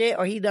gone to shit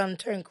or he done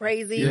turned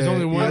crazy. Yeah, there's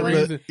only one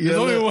reason. There's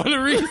only one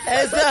reason.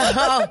 And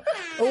so,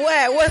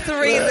 what's the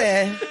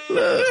reason?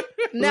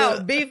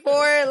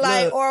 Before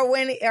like or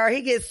when or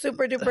he gets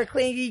super duper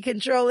clingy,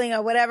 controlling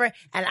or whatever,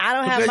 and I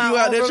don't have my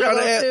own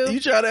room.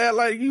 You try to act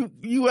like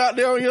you out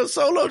there on your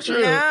solo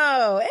trip.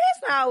 No,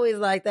 it's not always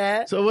like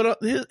that. So what?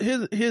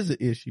 Here's the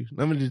issue.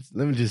 Let me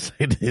just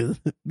say this.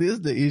 This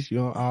is the issue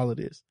on all of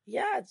this.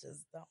 Yeah, I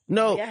just don't.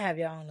 No, y'all have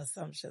your own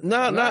assumptions.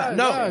 No.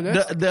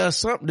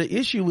 The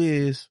issue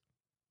is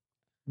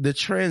the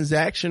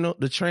transaction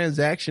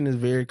is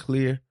very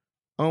clear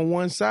on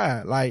one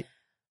side. Like,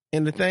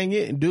 and the thing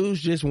is,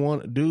 dudes,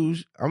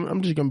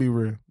 I'm just gonna be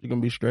real. You're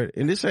gonna be straight.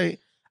 And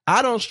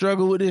I don't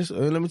struggle with this.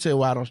 Let me tell you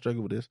why I don't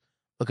struggle with this.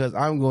 Because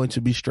I'm going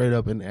to be straight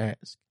up and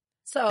ask.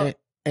 So,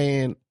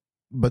 and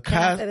because,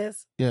 can I say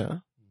this? Yeah.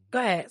 Go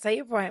ahead, say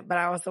your point, but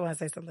I also want to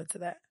say something to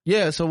that.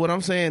 Yeah, so what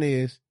I'm saying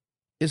is,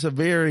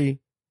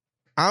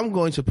 I'm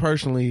going to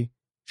personally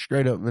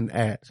straight up and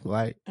ask,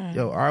 like,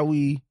 yo, are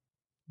we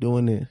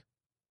doing this?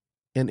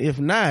 And if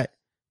not,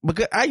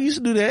 because I used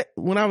to do that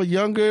when I was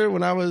younger,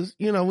 when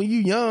you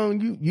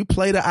young, you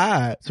play the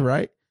odds,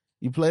 right?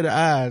 You play the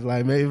odds,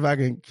 like maybe if I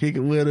can kick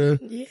it with her,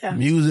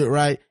 music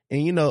right.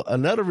 And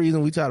another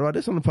reason we talked about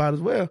this on the pod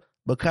as well,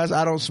 because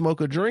I don't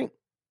smoke or drink,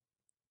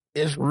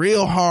 it's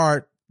real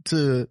hard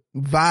to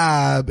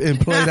vibe and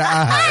play the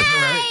odds,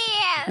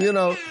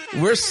 right?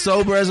 We're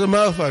sober as a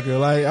motherfucker.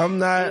 Like I'm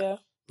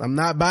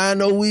not buying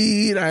no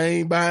weed. I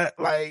ain't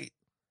buying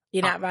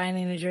You're not buying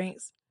any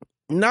drinks?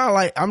 No,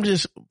 like I'm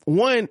just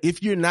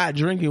if you're not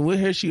drinking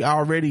with her, she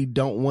already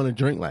don't want to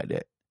drink like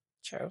that.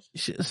 True.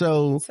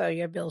 So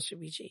your bill should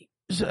be cheap.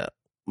 So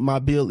my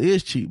bill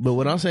is cheap, but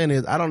what I'm saying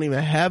is I don't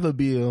even have a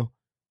bill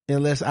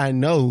unless I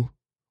know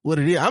what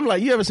it is. I'm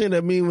like, you ever seen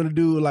that meme when a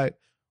dude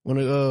when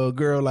a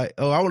girl like,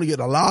 oh, I want to get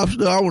the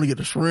lobster, I want to get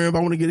the shrimp, I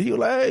want to get it. He was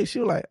like, hey, she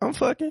was like, I'm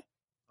fucking.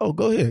 Oh,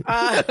 go ahead.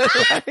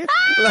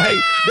 like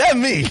that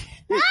me.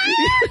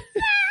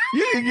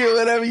 You can get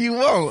whatever you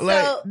want.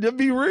 Like, to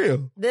be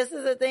real. This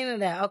is the thing of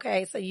that.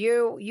 Okay, so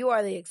you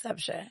are the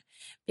exception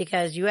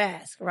because you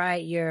ask,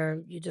 right?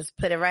 You just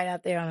put it right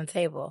out there on the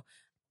table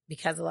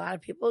because a lot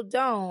of people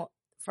don't.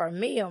 For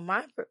me,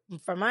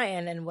 from my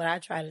end, and what I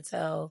try to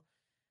tell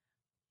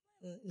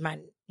my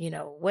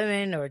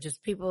women or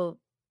just people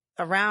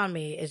around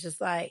me is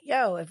just like,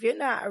 yo, if you're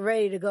not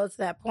ready to go to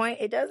that point,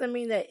 it doesn't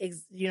mean that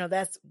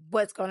that's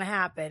what's going to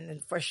happen,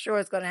 and for sure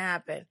it's going to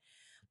happen.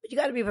 But you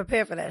got to be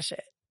prepared for that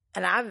shit.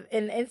 And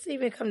it's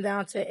even come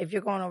down to if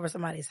you're going over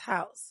somebody's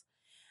house.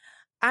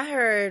 I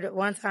heard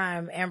one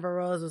time Amber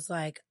Rose was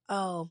like,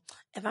 oh,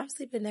 if I'm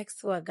sleeping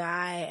next to a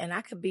guy and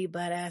I could be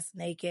butt ass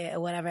naked or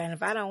whatever, and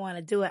if I don't want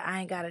to do it,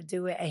 I ain't got to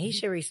do it, and he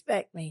should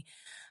respect me.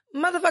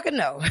 Motherfucker,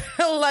 no.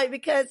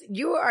 Because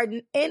you are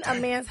in a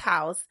man's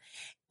house,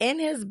 in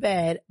his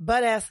bed,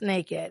 butt ass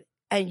naked,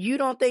 and you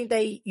think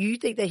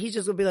that he's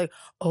just gonna be like,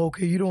 oh,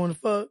 okay, you don't want to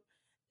fuck?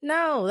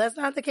 No, that's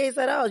not the case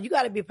at all. You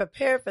got to be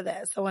prepared for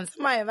that. So when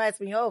somebody invites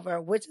me over,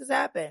 which has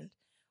happened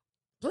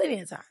plenty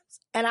of times,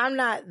 and I'm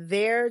not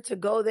there to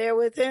go there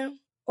with him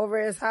over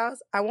his house,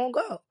 I won't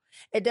go.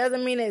 It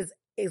doesn't mean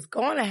it's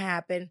going to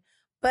happen,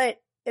 but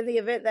in the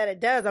event that it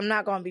does, I'm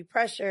not going to be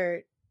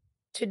pressured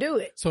to do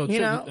it. So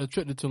a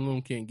trip to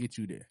Tulum can't get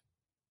you there?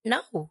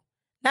 No.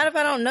 Not if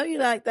I don't know you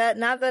like that.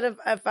 Not that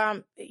if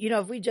I'm,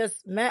 if we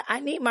just met, I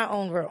need my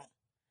own room.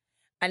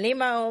 I need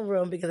my own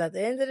room because at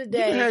the end of the day.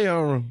 You can have your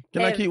own room.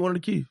 Can I keep one of the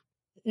keys?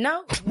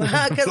 No,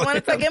 because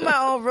once I get my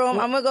own room,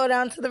 I'm going to go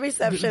down to the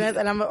receptionist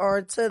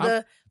or to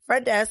the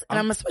front desk and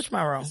I'm going to switch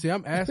my room. See,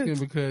 I'm asking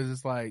because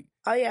it's like.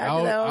 Oh, yeah, I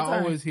do that all the time. I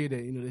always hear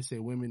that, they say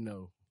women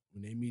know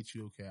when they meet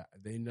you, okay,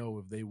 they know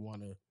if they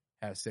want to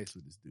have sex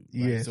with this dude.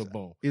 Right? Yes. So,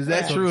 boom. Is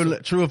that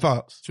true or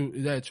false? True.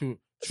 Is that true?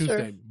 True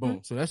statement. Boom.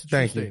 So that's a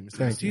true statement.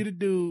 So you see the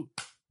dude,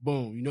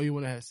 boom, you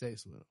want to have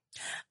sex with him.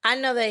 I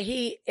know that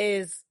he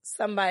is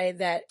somebody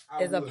that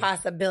is a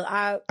possibility.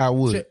 I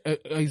would.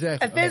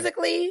 Exactly. And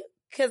physically,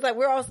 because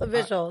we're also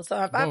visual.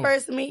 So if I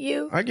first meet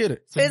you, I get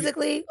it.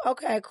 Physically,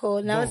 okay,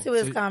 cool. Now let's see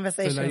what his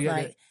conversation is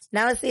like.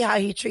 Now let's see how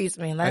he treats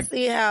me. Let's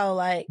see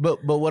how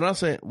But what I'm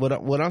saying,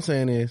 what I'm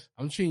saying is,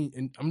 I'm cheating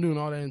and I'm doing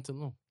all that in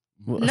Tulum.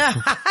 No,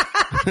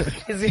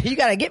 you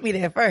got to get me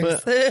there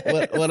first.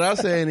 What I'm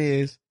saying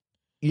is,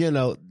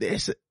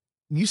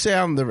 you say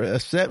I'm the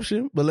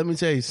exception, but let me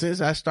tell you,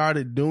 since I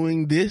started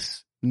doing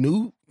this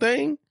new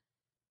thing,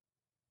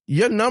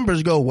 your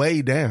numbers go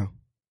way down.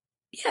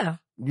 Yeah.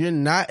 You're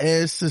not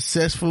as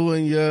successful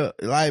in your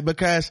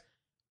because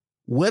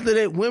whether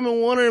that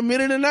women want to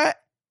admit it or not,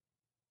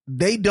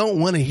 they don't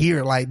want to hear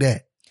it like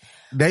that.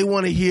 They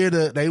want to hear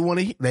they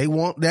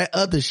want that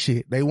other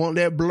shit. They want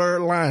that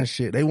blurred line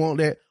shit. They want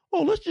that,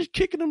 oh, let's just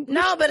kick it.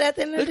 No, but at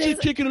the end of the day, let's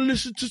just kick it and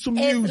listen to some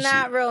music. It's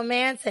not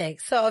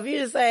romantic. So if you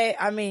just say,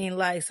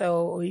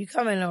 so are you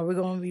coming or we're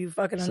going to be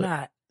fucking or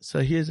not? So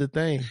here's the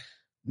thing.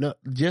 No,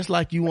 just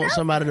like you want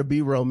somebody to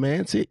be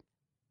romantic,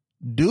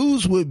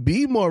 dudes would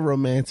be more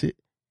romantic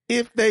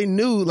if they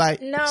knew,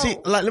 let me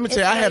tell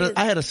you,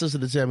 I had a sister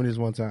that tell me this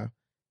one time,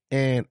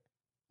 and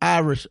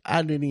I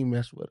didn't even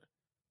mess with her.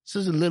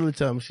 Sister literally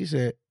told me, she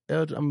said,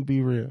 I'm gonna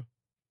be real.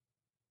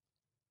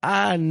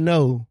 I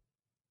know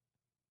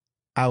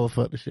I will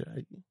fuck the shit out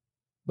of you,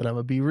 but I'm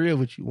gonna be real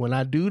with you. When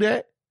I do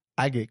that,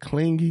 I get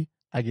clingy,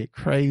 I get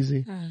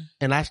crazy,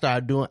 and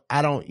I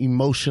don't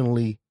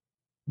emotionally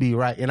be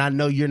right. And I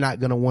know you're not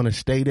gonna want to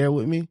stay there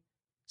with me.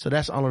 So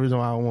that's the only reason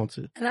why I want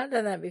to. And I've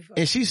done that before.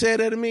 And she said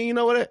that to me, you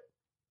know what?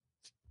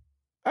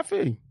 I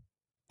feel you.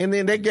 And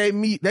then that gave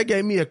me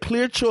a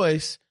clear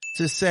choice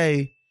to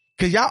say,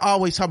 because y'all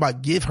always talk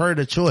about give her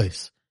the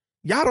choice.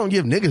 Y'all don't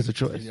give niggas a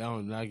choice. I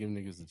don't not give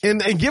niggas a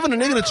choice. And giving a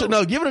nigga the choice,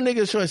 no, giving a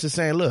nigga a choice is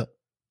saying, look,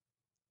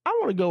 I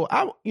want to go,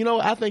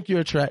 I think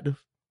you're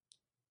attractive.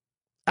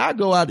 I'll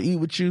go out to eat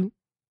with you.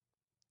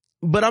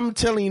 But I'm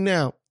telling you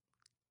now,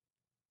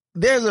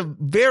 there's a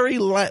very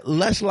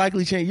less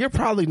likely chance. You're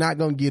probably not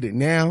going to get it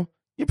now.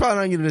 You're probably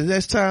not going to get it the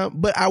next time,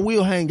 but I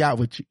will hang out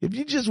with you. If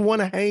you just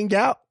want to hang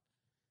out,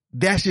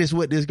 that's just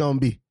what this going to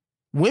be.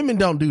 Women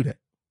don't do that.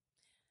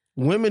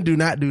 Women do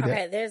not do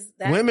that.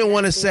 Okay, women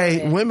want to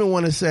say,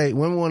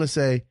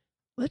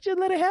 let's just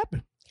let it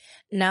happen.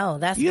 No,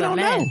 that's you what don't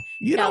men. know.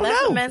 You no, don't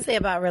that's know. what men say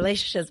about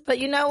relationships. But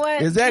you know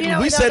what? Exactly. You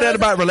know, we say that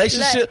about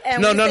relationships.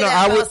 No.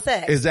 I would.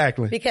 Sex.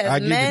 Exactly.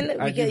 Because men,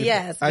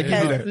 yes. I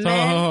give you that.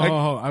 Men.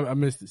 Hold on. I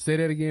missed it. Say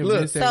that again.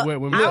 Look, So, I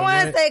want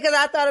to say because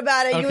I thought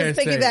about it. You was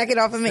piggybacking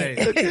off of me.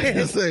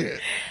 Say it.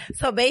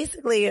 So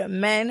basically,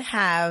 men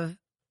have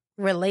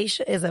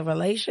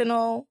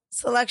relational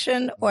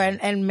selection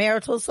and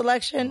marital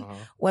selection.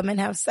 Women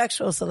have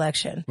sexual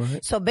selection.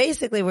 Right. So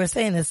basically we're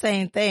saying the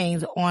same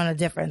things on a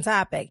different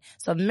topic.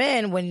 So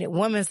men, when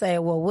women say,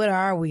 well, what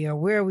are we or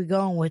where are we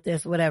going with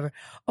this, whatever.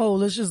 Oh,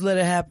 let's just let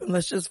it happen.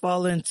 Let's just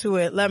fall into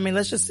it.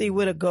 Let's just see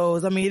where it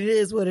goes. I mean, it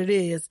is what it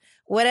is,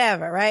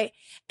 whatever. Right.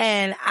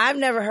 And I've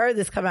never heard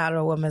this come out of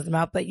a woman's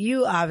mouth, but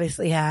you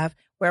obviously have,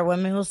 where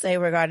women will say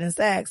regarding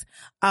sex,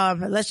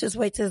 let's just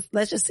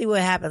see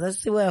what happens. Let's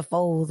see what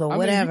unfolds or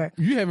whatever.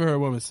 You haven't heard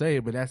women say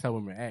it, but that's how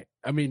women act.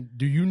 I mean,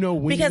 do you know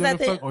when you're going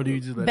to fuck or do you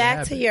just let it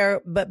happen?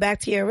 Back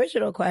to your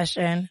original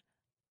question,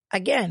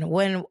 again,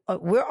 when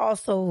we're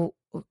also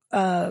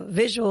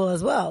visual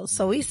as well.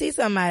 So we see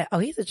somebody, oh,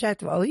 he's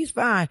attractive. Oh, he's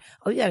fine.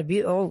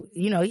 Oh,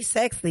 he's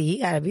sexy. He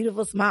got a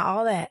beautiful smile,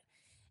 all that.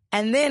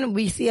 And then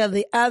we see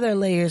the other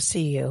layers to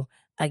you.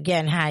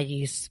 Again, how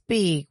you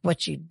speak,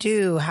 what you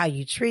do, how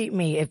you treat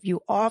me. If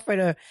you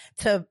offer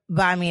to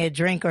buy me a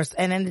drink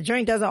and then the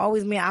drink doesn't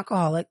always mean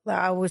alcoholic.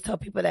 I always tell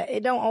people that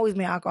it don't always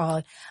mean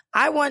alcoholic.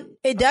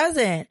 It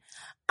doesn't.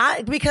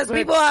 Because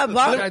people have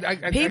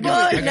it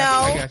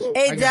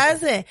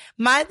doesn't.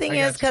 My thing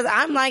is because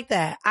I'm like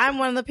that. I'm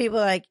one of the people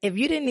like, if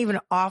you didn't even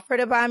offer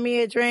to buy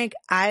me a drink,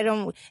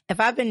 if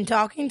I've been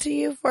talking to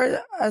you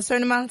for a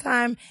certain amount of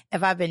time,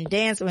 if I've been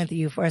dancing with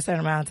you for a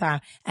certain amount of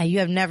time and you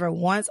have never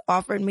once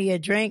offered me a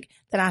drink,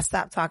 then I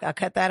stop talking. I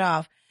cut that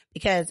off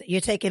because you're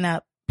taking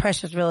up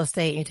precious real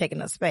estate and you're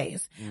taking up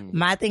space.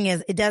 My thing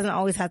is, it doesn't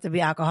always have to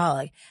be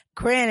alcoholic.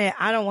 Granted,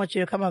 I don't want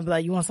you to come up and be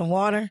like, you want some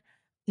water?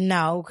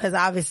 No, because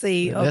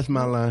obviously that's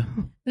my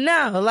line.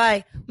 No,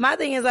 like my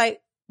thing is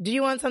like, do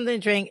you want something to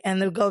drink? And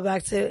they'll go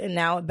back to, and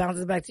now it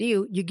bounces back to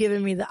you. You're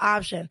giving me the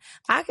option.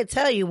 I could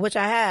tell you, which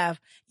I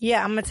have.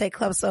 Yeah, I'm gonna take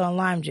club soda and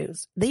lime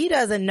juice. He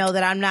doesn't know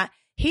that I'm not.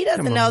 He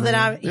doesn't know that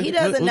I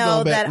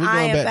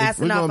am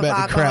fasting off of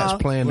alcohol.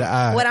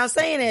 What I'm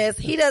saying is,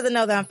 he doesn't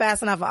know that I'm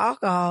fasting off of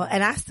alcohol,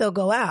 and I still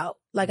go out.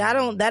 Like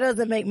that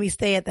doesn't make me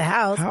stay at the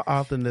house. How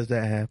often does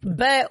that happen?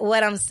 But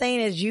what I'm saying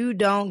is, you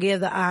don't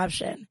give the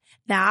option.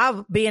 Now,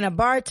 I've being a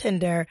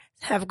bartender,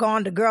 have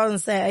gone to girls and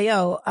said, hey,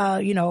 yo,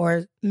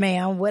 or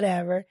ma'am,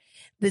 whatever.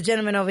 The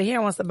gentleman over here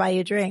wants to buy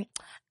you a drink.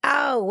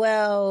 Oh,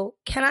 well,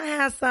 can I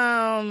have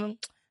some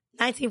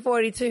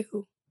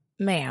 1942?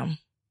 Ma'am,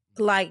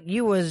 like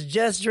you was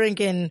just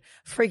drinking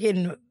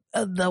freaking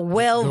the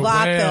well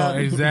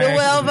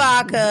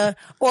vodka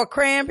or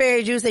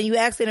cranberry juice and you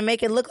asked her to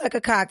make it look like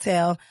a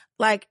cocktail.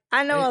 Like,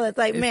 I know that's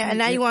like, man, and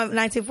now you want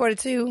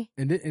 1942?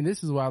 And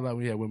this is why I like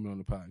we have women on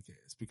the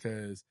podcast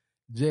because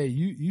Jay,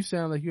 you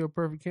sound like you're a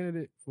perfect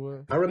candidate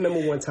for. I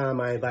remember one time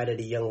I invited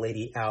a young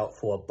lady out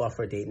for a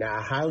buffer date. Now,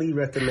 I highly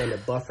recommend a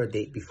buffer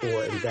date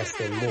before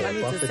investing more.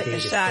 Buffer date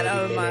is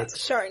 30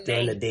 minutes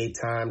during the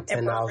daytime,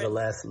 $10 or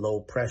less, low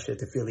pressure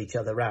to feel each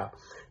other out.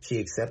 She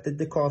accepted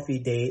the coffee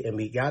date and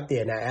we got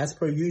there. Now, as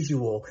per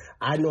usual,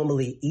 I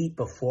normally eat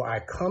before I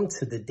come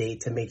to the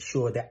date to make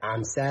sure that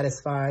I'm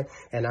satisfied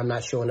and I'm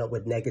not showing up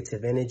with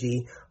negative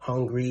energy,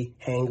 hungry,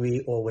 hangry,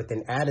 or with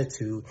an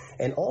attitude.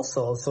 And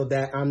also so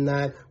that I'm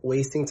not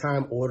wasting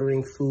time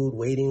ordering food,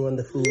 waiting on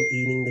the food,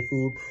 eating the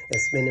food,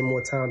 and spending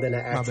more time than I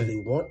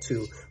actually want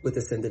to with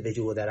this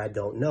individual that I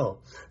don't know.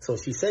 So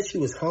she said she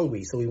was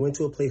hungry. So we went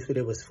to a place where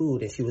there was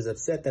food and she was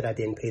upset that I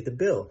didn't pay the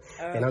bill.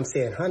 And I'm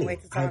saying, honey,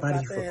 I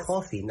invited you for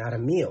coffee, not a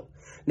meal.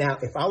 Now,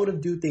 if I would have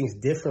do things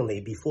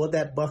differently before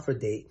that buffer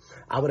date,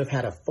 I would have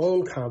had a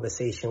phone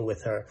conversation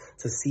with her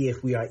to see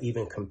if we are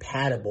even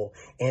compatible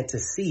and to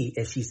see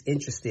if she's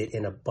interested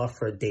in a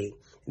buffer date.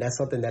 And that's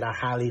something that I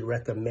highly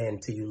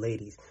recommend to you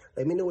ladies.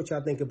 Let me know what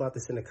y'all think about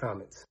this in the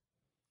comments.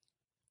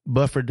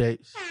 Buffer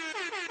dates.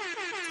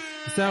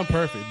 It sounds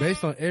perfect.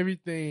 Based on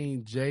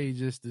everything Jay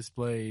just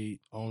displayed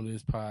on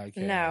this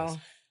podcast.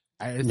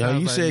 No,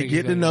 you said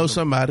get to know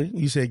somebody.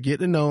 You said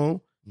get to know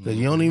them. Because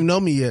you don't even know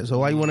me yet. So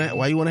why you want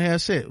to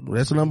have sex?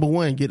 That's number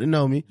one. Get to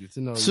know me.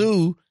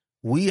 Two,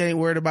 we ain't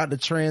worried about the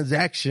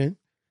transaction.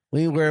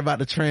 We ain't worried about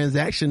the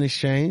transaction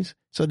exchange.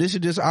 So this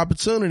is just an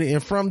opportunity.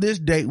 And from this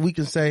date, we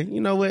can say,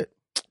 you know what?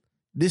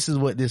 This is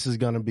what this is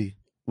going to be.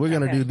 We're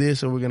going to do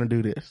this or we're going to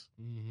do this.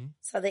 Mm-hmm.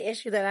 So the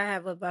issue that I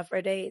have with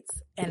buffer dates,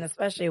 and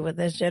especially with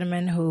this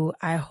gentleman who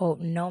I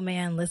hope no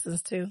man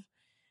listens to,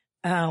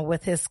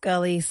 with his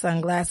Scully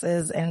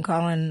sunglasses and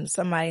calling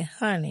somebody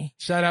honey.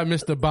 Shout out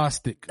Mr.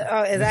 Bostic.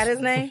 Oh, is that his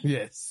name?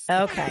 Yes.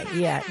 Okay.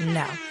 Yeah.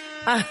 No.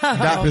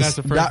 That's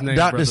the first name,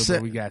 brother,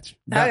 but we got you.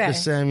 Dr.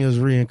 Samuel's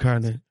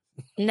reincarnated.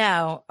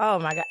 No. Oh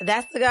my God.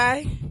 That's the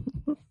guy?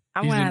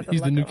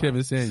 He's the new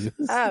Kevin Samuels.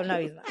 Oh, no,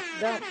 he's not.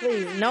 Don't,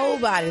 please.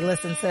 Nobody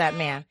listen to that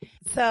man.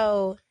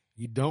 So.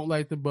 You don't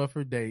like the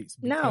buffer dates.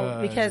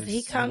 Because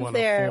he comes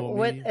there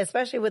with,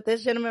 especially with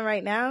this gentleman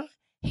right now,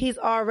 he's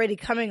already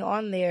coming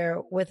on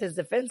there with his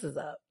defenses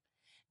up.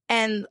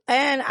 And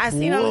I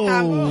seen on the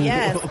comments,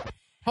 yes.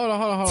 Hold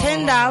on.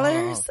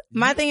 $10.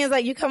 My thing is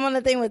like, you come on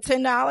the thing with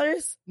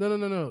 $10.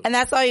 No. And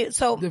that's all you,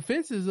 so.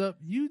 Defenses up,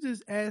 you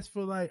just ask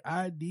for like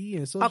ID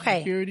and social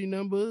security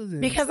numbers.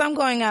 Because I'm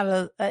going out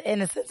of,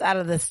 in a sense, out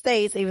of the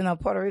States, even though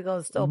Puerto Rico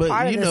is still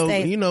part of the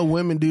States. You know,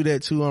 women do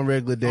that too on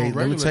regular days.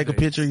 Let me take a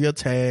picture of your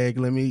tag.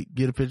 Let me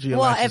get a picture of your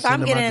license. Well, if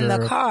I'm getting in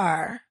the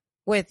car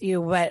with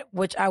you,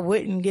 which I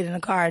wouldn't get in the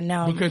car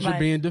now. Because you're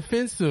being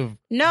defensive.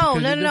 No.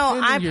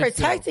 I'm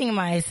protecting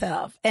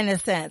myself in a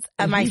sense.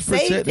 My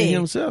safety.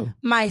 Himself.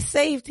 My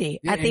safety.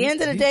 Yeah, at the end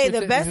of the day,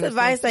 the best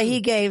advice that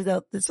he gave,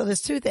 so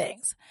there's two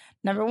things.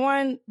 Number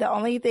one, the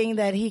only thing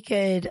that he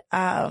could,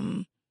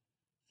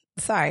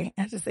 sorry,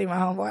 I just see my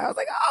homeboy. I was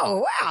like,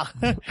 oh, wow.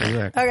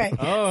 Okay.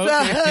 Oh,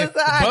 okay. So,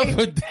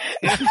 sorry.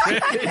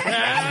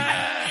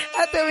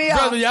 That threw me off.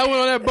 Brother, y'all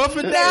went on that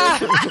Buffett day?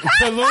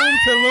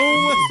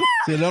 Tulum?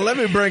 See, don't let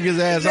me bring his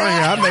ass on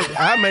here.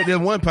 I make this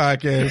one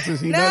podcast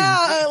since he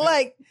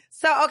knows.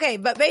 Okay,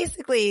 but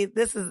basically,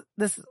 this is.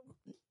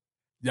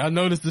 Y'all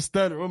noticed the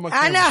stutter.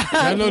 I know.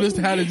 Y'all noticed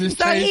how to just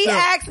change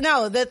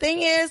up. The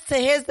thing is, to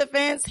his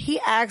defense, he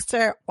asked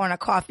her on a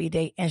coffee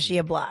date and she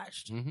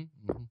obliged. Mm-hmm.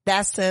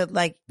 That's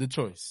the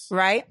choice.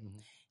 Right? Mm-hmm.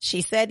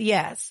 She said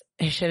yes.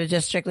 It should have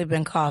just strictly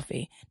been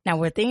coffee. Now,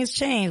 where things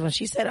changed, when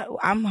she said,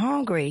 I'm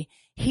hungry,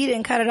 he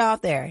didn't cut it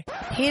off there.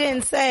 He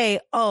didn't say,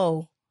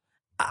 oh,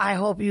 I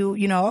hope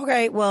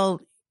okay,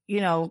 well,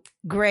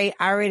 great,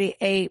 I already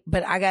ate,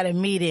 but I got a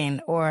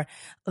meeting, or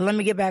let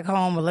me get back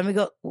home, or let me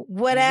go,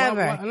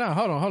 whatever. No,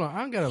 hold on.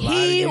 I ain't got to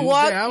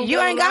lie. You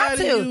ain't got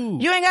to.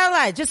 You ain't got to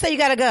lie. Just say you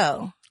got to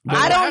go.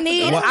 I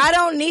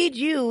don't need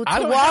you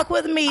to walk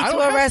with me to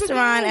a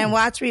restaurant and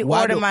watch me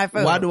order my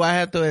food. Why do I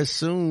have to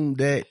assume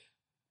that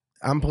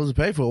I'm supposed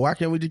to pay for it? Why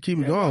can't we just keep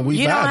it going?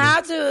 You don't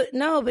have to.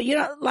 No, but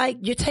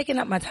you're taking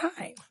up my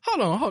time.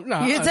 Hold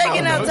on. You're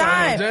taking up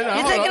time.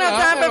 You're taking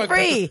up time for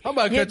free. I'm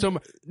about to cut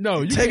your.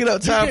 No, you taking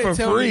up time for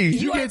free.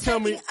 You can't tell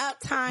me.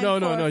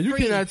 No. You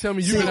cannot tell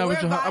me you've been out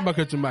with your. I'm about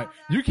to cut your mic.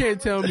 You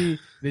can't tell me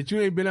that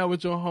you ain't been out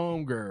with your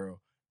homegirl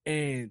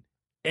and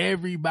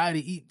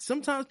everybody eat.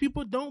 Sometimes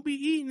people don't be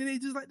eating and they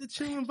just like to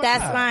chill and vibe.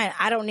 That's fine.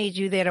 I don't need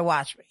you there to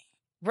watch me.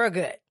 We're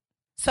good.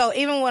 So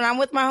even when I'm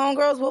with my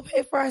homegirls, we'll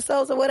pay for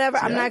ourselves or whatever.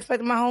 Yeah. I'm not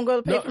expecting my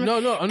homegirl to pay for me. No.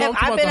 I'm talking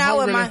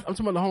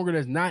about the homegirl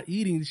that's not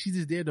eating. She's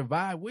just there to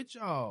vibe with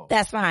y'all.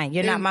 That's fine.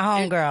 You're not my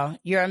homegirl.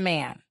 You're a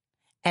man.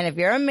 And if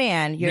you're a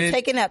man, you're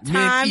taking up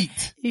time.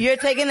 You're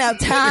taking up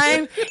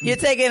time. You're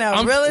taking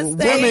up real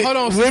estate.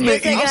 Women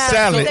eat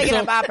salad. You're taking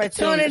up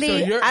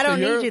opportunity. I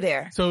don't need you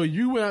there. So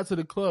you went out to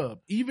the club.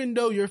 Even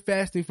though you're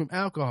fasting from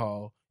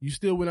alcohol, you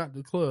still went out to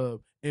the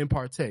club and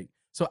partake.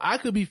 So I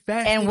could be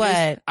fasting. And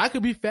what? I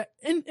could be fat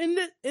in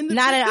the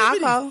not in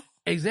alcohol.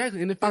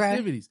 Exactly, in the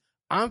festivities.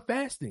 Okay. I'm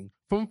fasting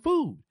from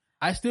food.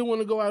 I still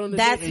want to go out on the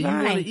date and you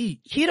want to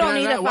eat. You don't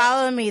need to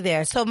follow me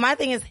there. So my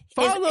thing is,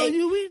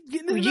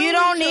 you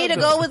don't need to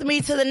go with me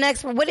to the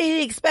next. What did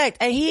he expect?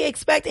 And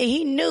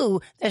he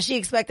knew that she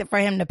expected for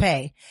him to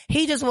pay.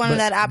 He just wanted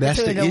that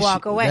opportunity to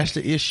walk away. That's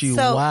the issue.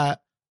 So,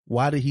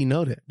 why did he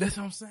know that? That's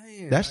what I'm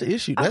saying. That's the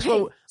issue. That's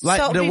what,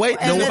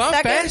 if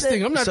I'm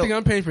fasting, I'm not thinking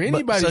I'm paying for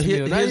anybody's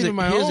meal, not even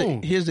my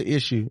own. Here's the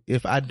issue.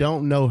 If I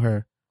don't know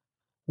her,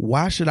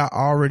 why should I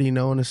already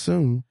know and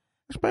assume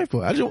it's paid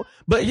for?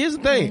 But here's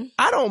the thing.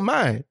 I don't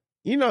mind.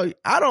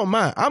 I don't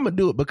mind. I'm going to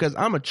do it because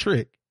I'm a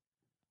trick.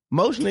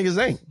 Most niggas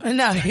ain't.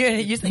 No,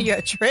 you say you're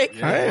a trick?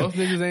 Yeah, most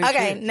niggas ain't.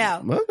 Okay,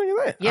 no. Most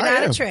niggas ain't. You're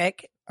not a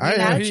trick. You're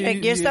not a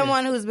trick. You're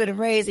someone who's been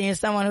raised and you're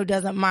someone who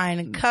doesn't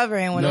mind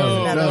covering when there's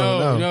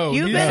another. No.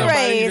 You've been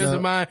raised.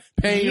 Doesn't mind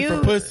paying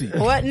for pussy.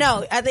 What?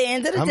 No. At the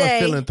end of the day.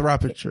 I'm a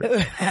philanthropic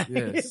trick.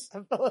 Yes.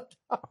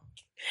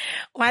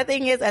 My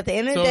thing is, at the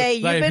end of the day,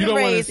 you've been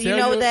raised. You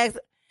know that.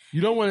 You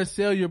don't want to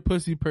sell your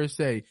pussy per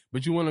se,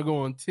 but you want to go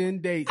on 10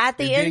 dates. At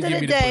the end of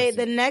the day,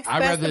 the next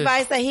best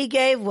advice that he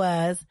gave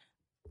was,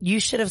 you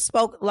should have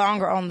spoke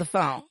longer on the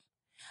phone.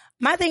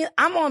 My thing is,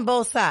 I'm on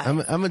both sides. I'm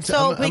gonna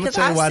tell you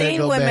why they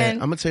go bad. I'm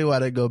gonna tell you why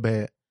they go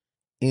bad.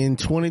 In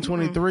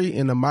 2023,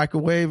 in the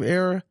microwave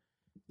era,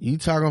 you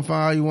talking for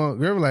all you want.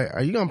 Girl, like,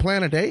 are you gonna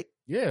plan a date?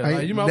 Yeah,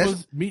 you might as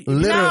well meet.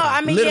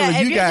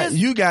 Literally,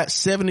 you got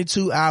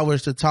 72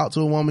 hours to talk to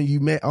a woman you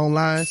met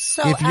online.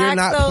 So if you're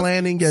not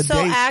planning a date,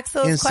 ask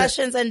those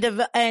questions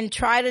and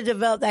try to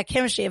develop that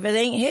chemistry. If it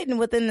ain't hitting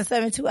within the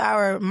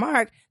 72-hour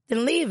mark,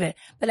 then leave it.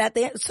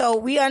 But so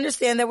we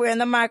understand that we're in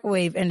the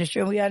microwave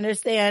industry, and we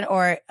understand,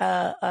 or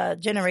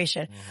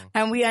generation,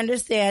 and we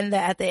understand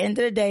that at the end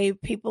of the day,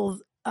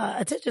 people's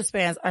attention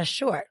spans are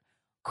short.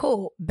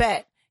 Cool,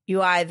 bet.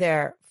 You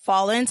either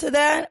fall into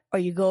that or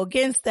you go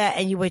against that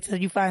and you wait till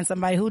you find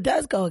somebody who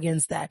does go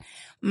against that.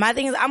 My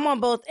thing is I'm on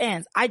both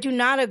ends. I do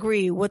not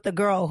agree with the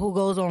girl who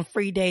goes on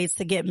free dates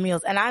to get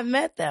meals. And I've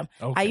met them.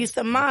 Okay. I used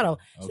to model.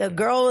 Okay. The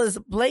girl has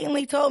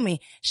blatantly told me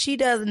she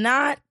does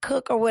not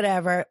cook or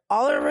whatever.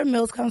 All of her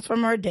meals comes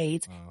from her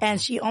dates and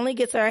she only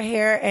gets her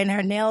hair and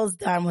her nails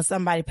done when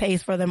somebody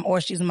pays for them or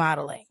she's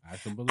modeling. I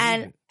can believe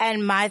it.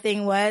 And my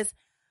thing was,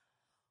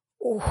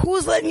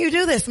 who's letting you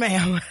do this,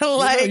 ma'am?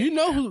 Like, you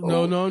know who?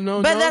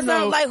 No. But that's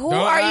not like, who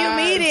are you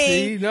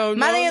meeting?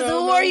 My thing is,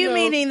 who are you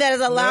meeting that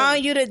is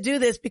allowing you to do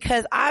this?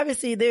 Because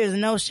obviously there is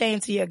no shame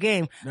to your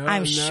game.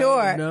 I'm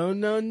sure. No.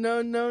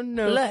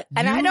 Look,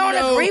 and I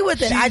don't agree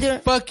with it. I do.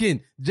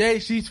 Fucking Jay,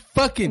 she's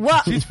fucking.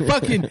 Well, she's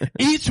fucking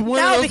each one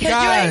of those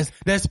guys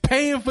that's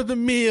paying for the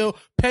meal,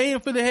 paying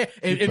for the hair.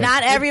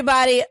 Not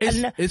everybody.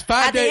 It's 5 days.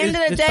 At the end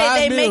of the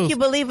day, they make you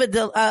believe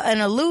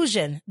an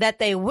illusion that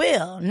they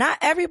will. Not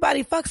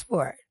everybody fucks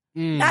for it.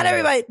 Not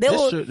everybody. They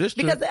will,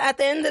 because at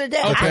the end of the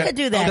day, I could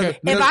do that. Okay.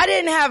 If I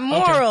didn't have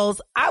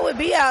morals, I would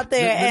be out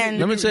there and.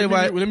 Let me tell you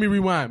why. Let me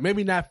rewind.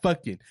 Maybe not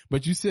fucking,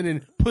 but you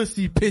sending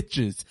pussy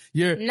pictures.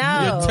 You're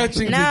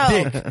touching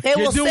the dick. They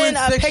will send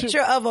a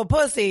picture of a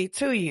pussy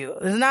to you.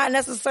 It's not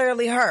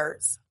necessarily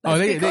hers. Let's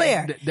be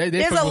clear.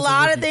 There's a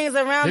lot of things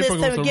around this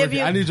to give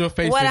you. I need your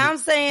face. What I'm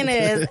saying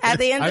is, at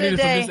the end of the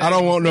day, I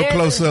don't want no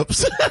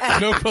close-ups.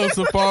 No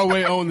close-up, far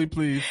away only,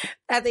 please.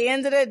 At the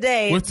end of the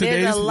day,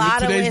 there's a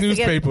lot of ways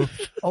newspaper. to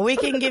get. We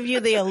can give you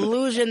the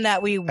illusion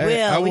that we will.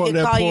 I we want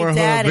can that call you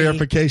daddy.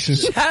 Verification.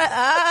 Shut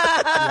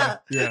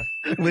up. Yeah.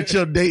 With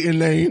your dating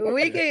name.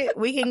 We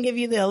can give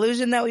you the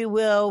illusion that we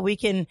will. We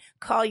can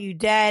call you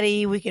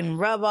daddy. We can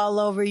rub all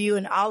over you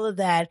and all of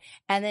that.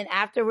 And then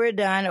after we're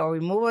done, or we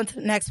move on to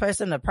the next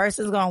person, the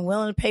person's going to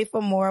willing to pay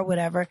for more or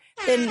whatever,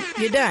 then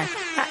you're done.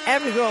 Not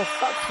every girl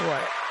fucks for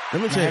it.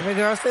 Let me tell you. Every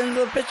girl sends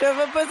a picture of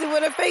a pussy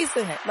with her face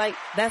in it. Like,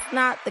 that's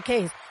not the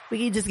case. We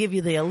can just give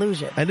you the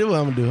illusion. I do what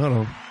I'm going to do. Hold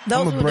on.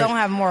 Those who don't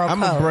have moral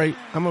code.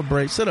 I'm a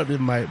break. Set up this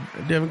mic.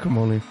 Devin, come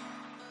on in.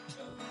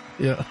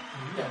 Yeah.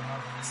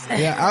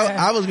 Yeah,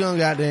 I was going to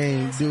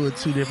goddamn do it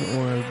 2 different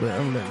ones, but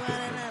I'm going to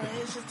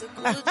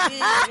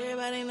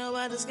Everybody know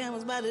about the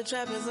scammers, about the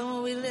trappers, and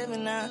what we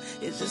living now.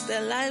 It's just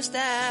that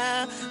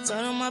lifestyle.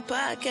 Turn on my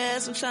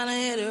podcast, I'm trying to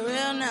hit it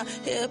real now.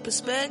 Hear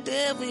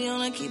perspective, we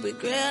wanna keep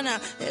it real now.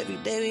 Every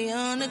day we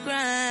on the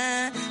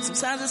grind.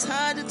 Sometimes it's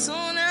hard to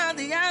tune out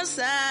the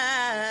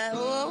outside.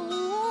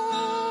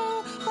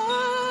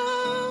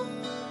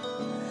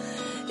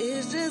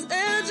 It's just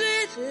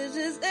Eldridge, it's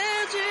just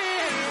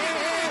Eldridge.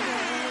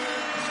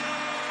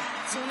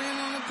 Tune in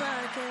on the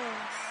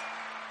podcast.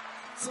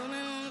 Tune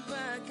in on the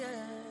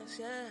podcast,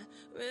 yeah.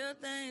 Real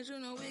things, you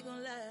know we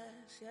gon'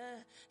 last,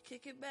 yeah.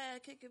 Kick it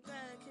back, kick it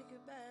back, kick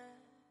it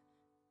back.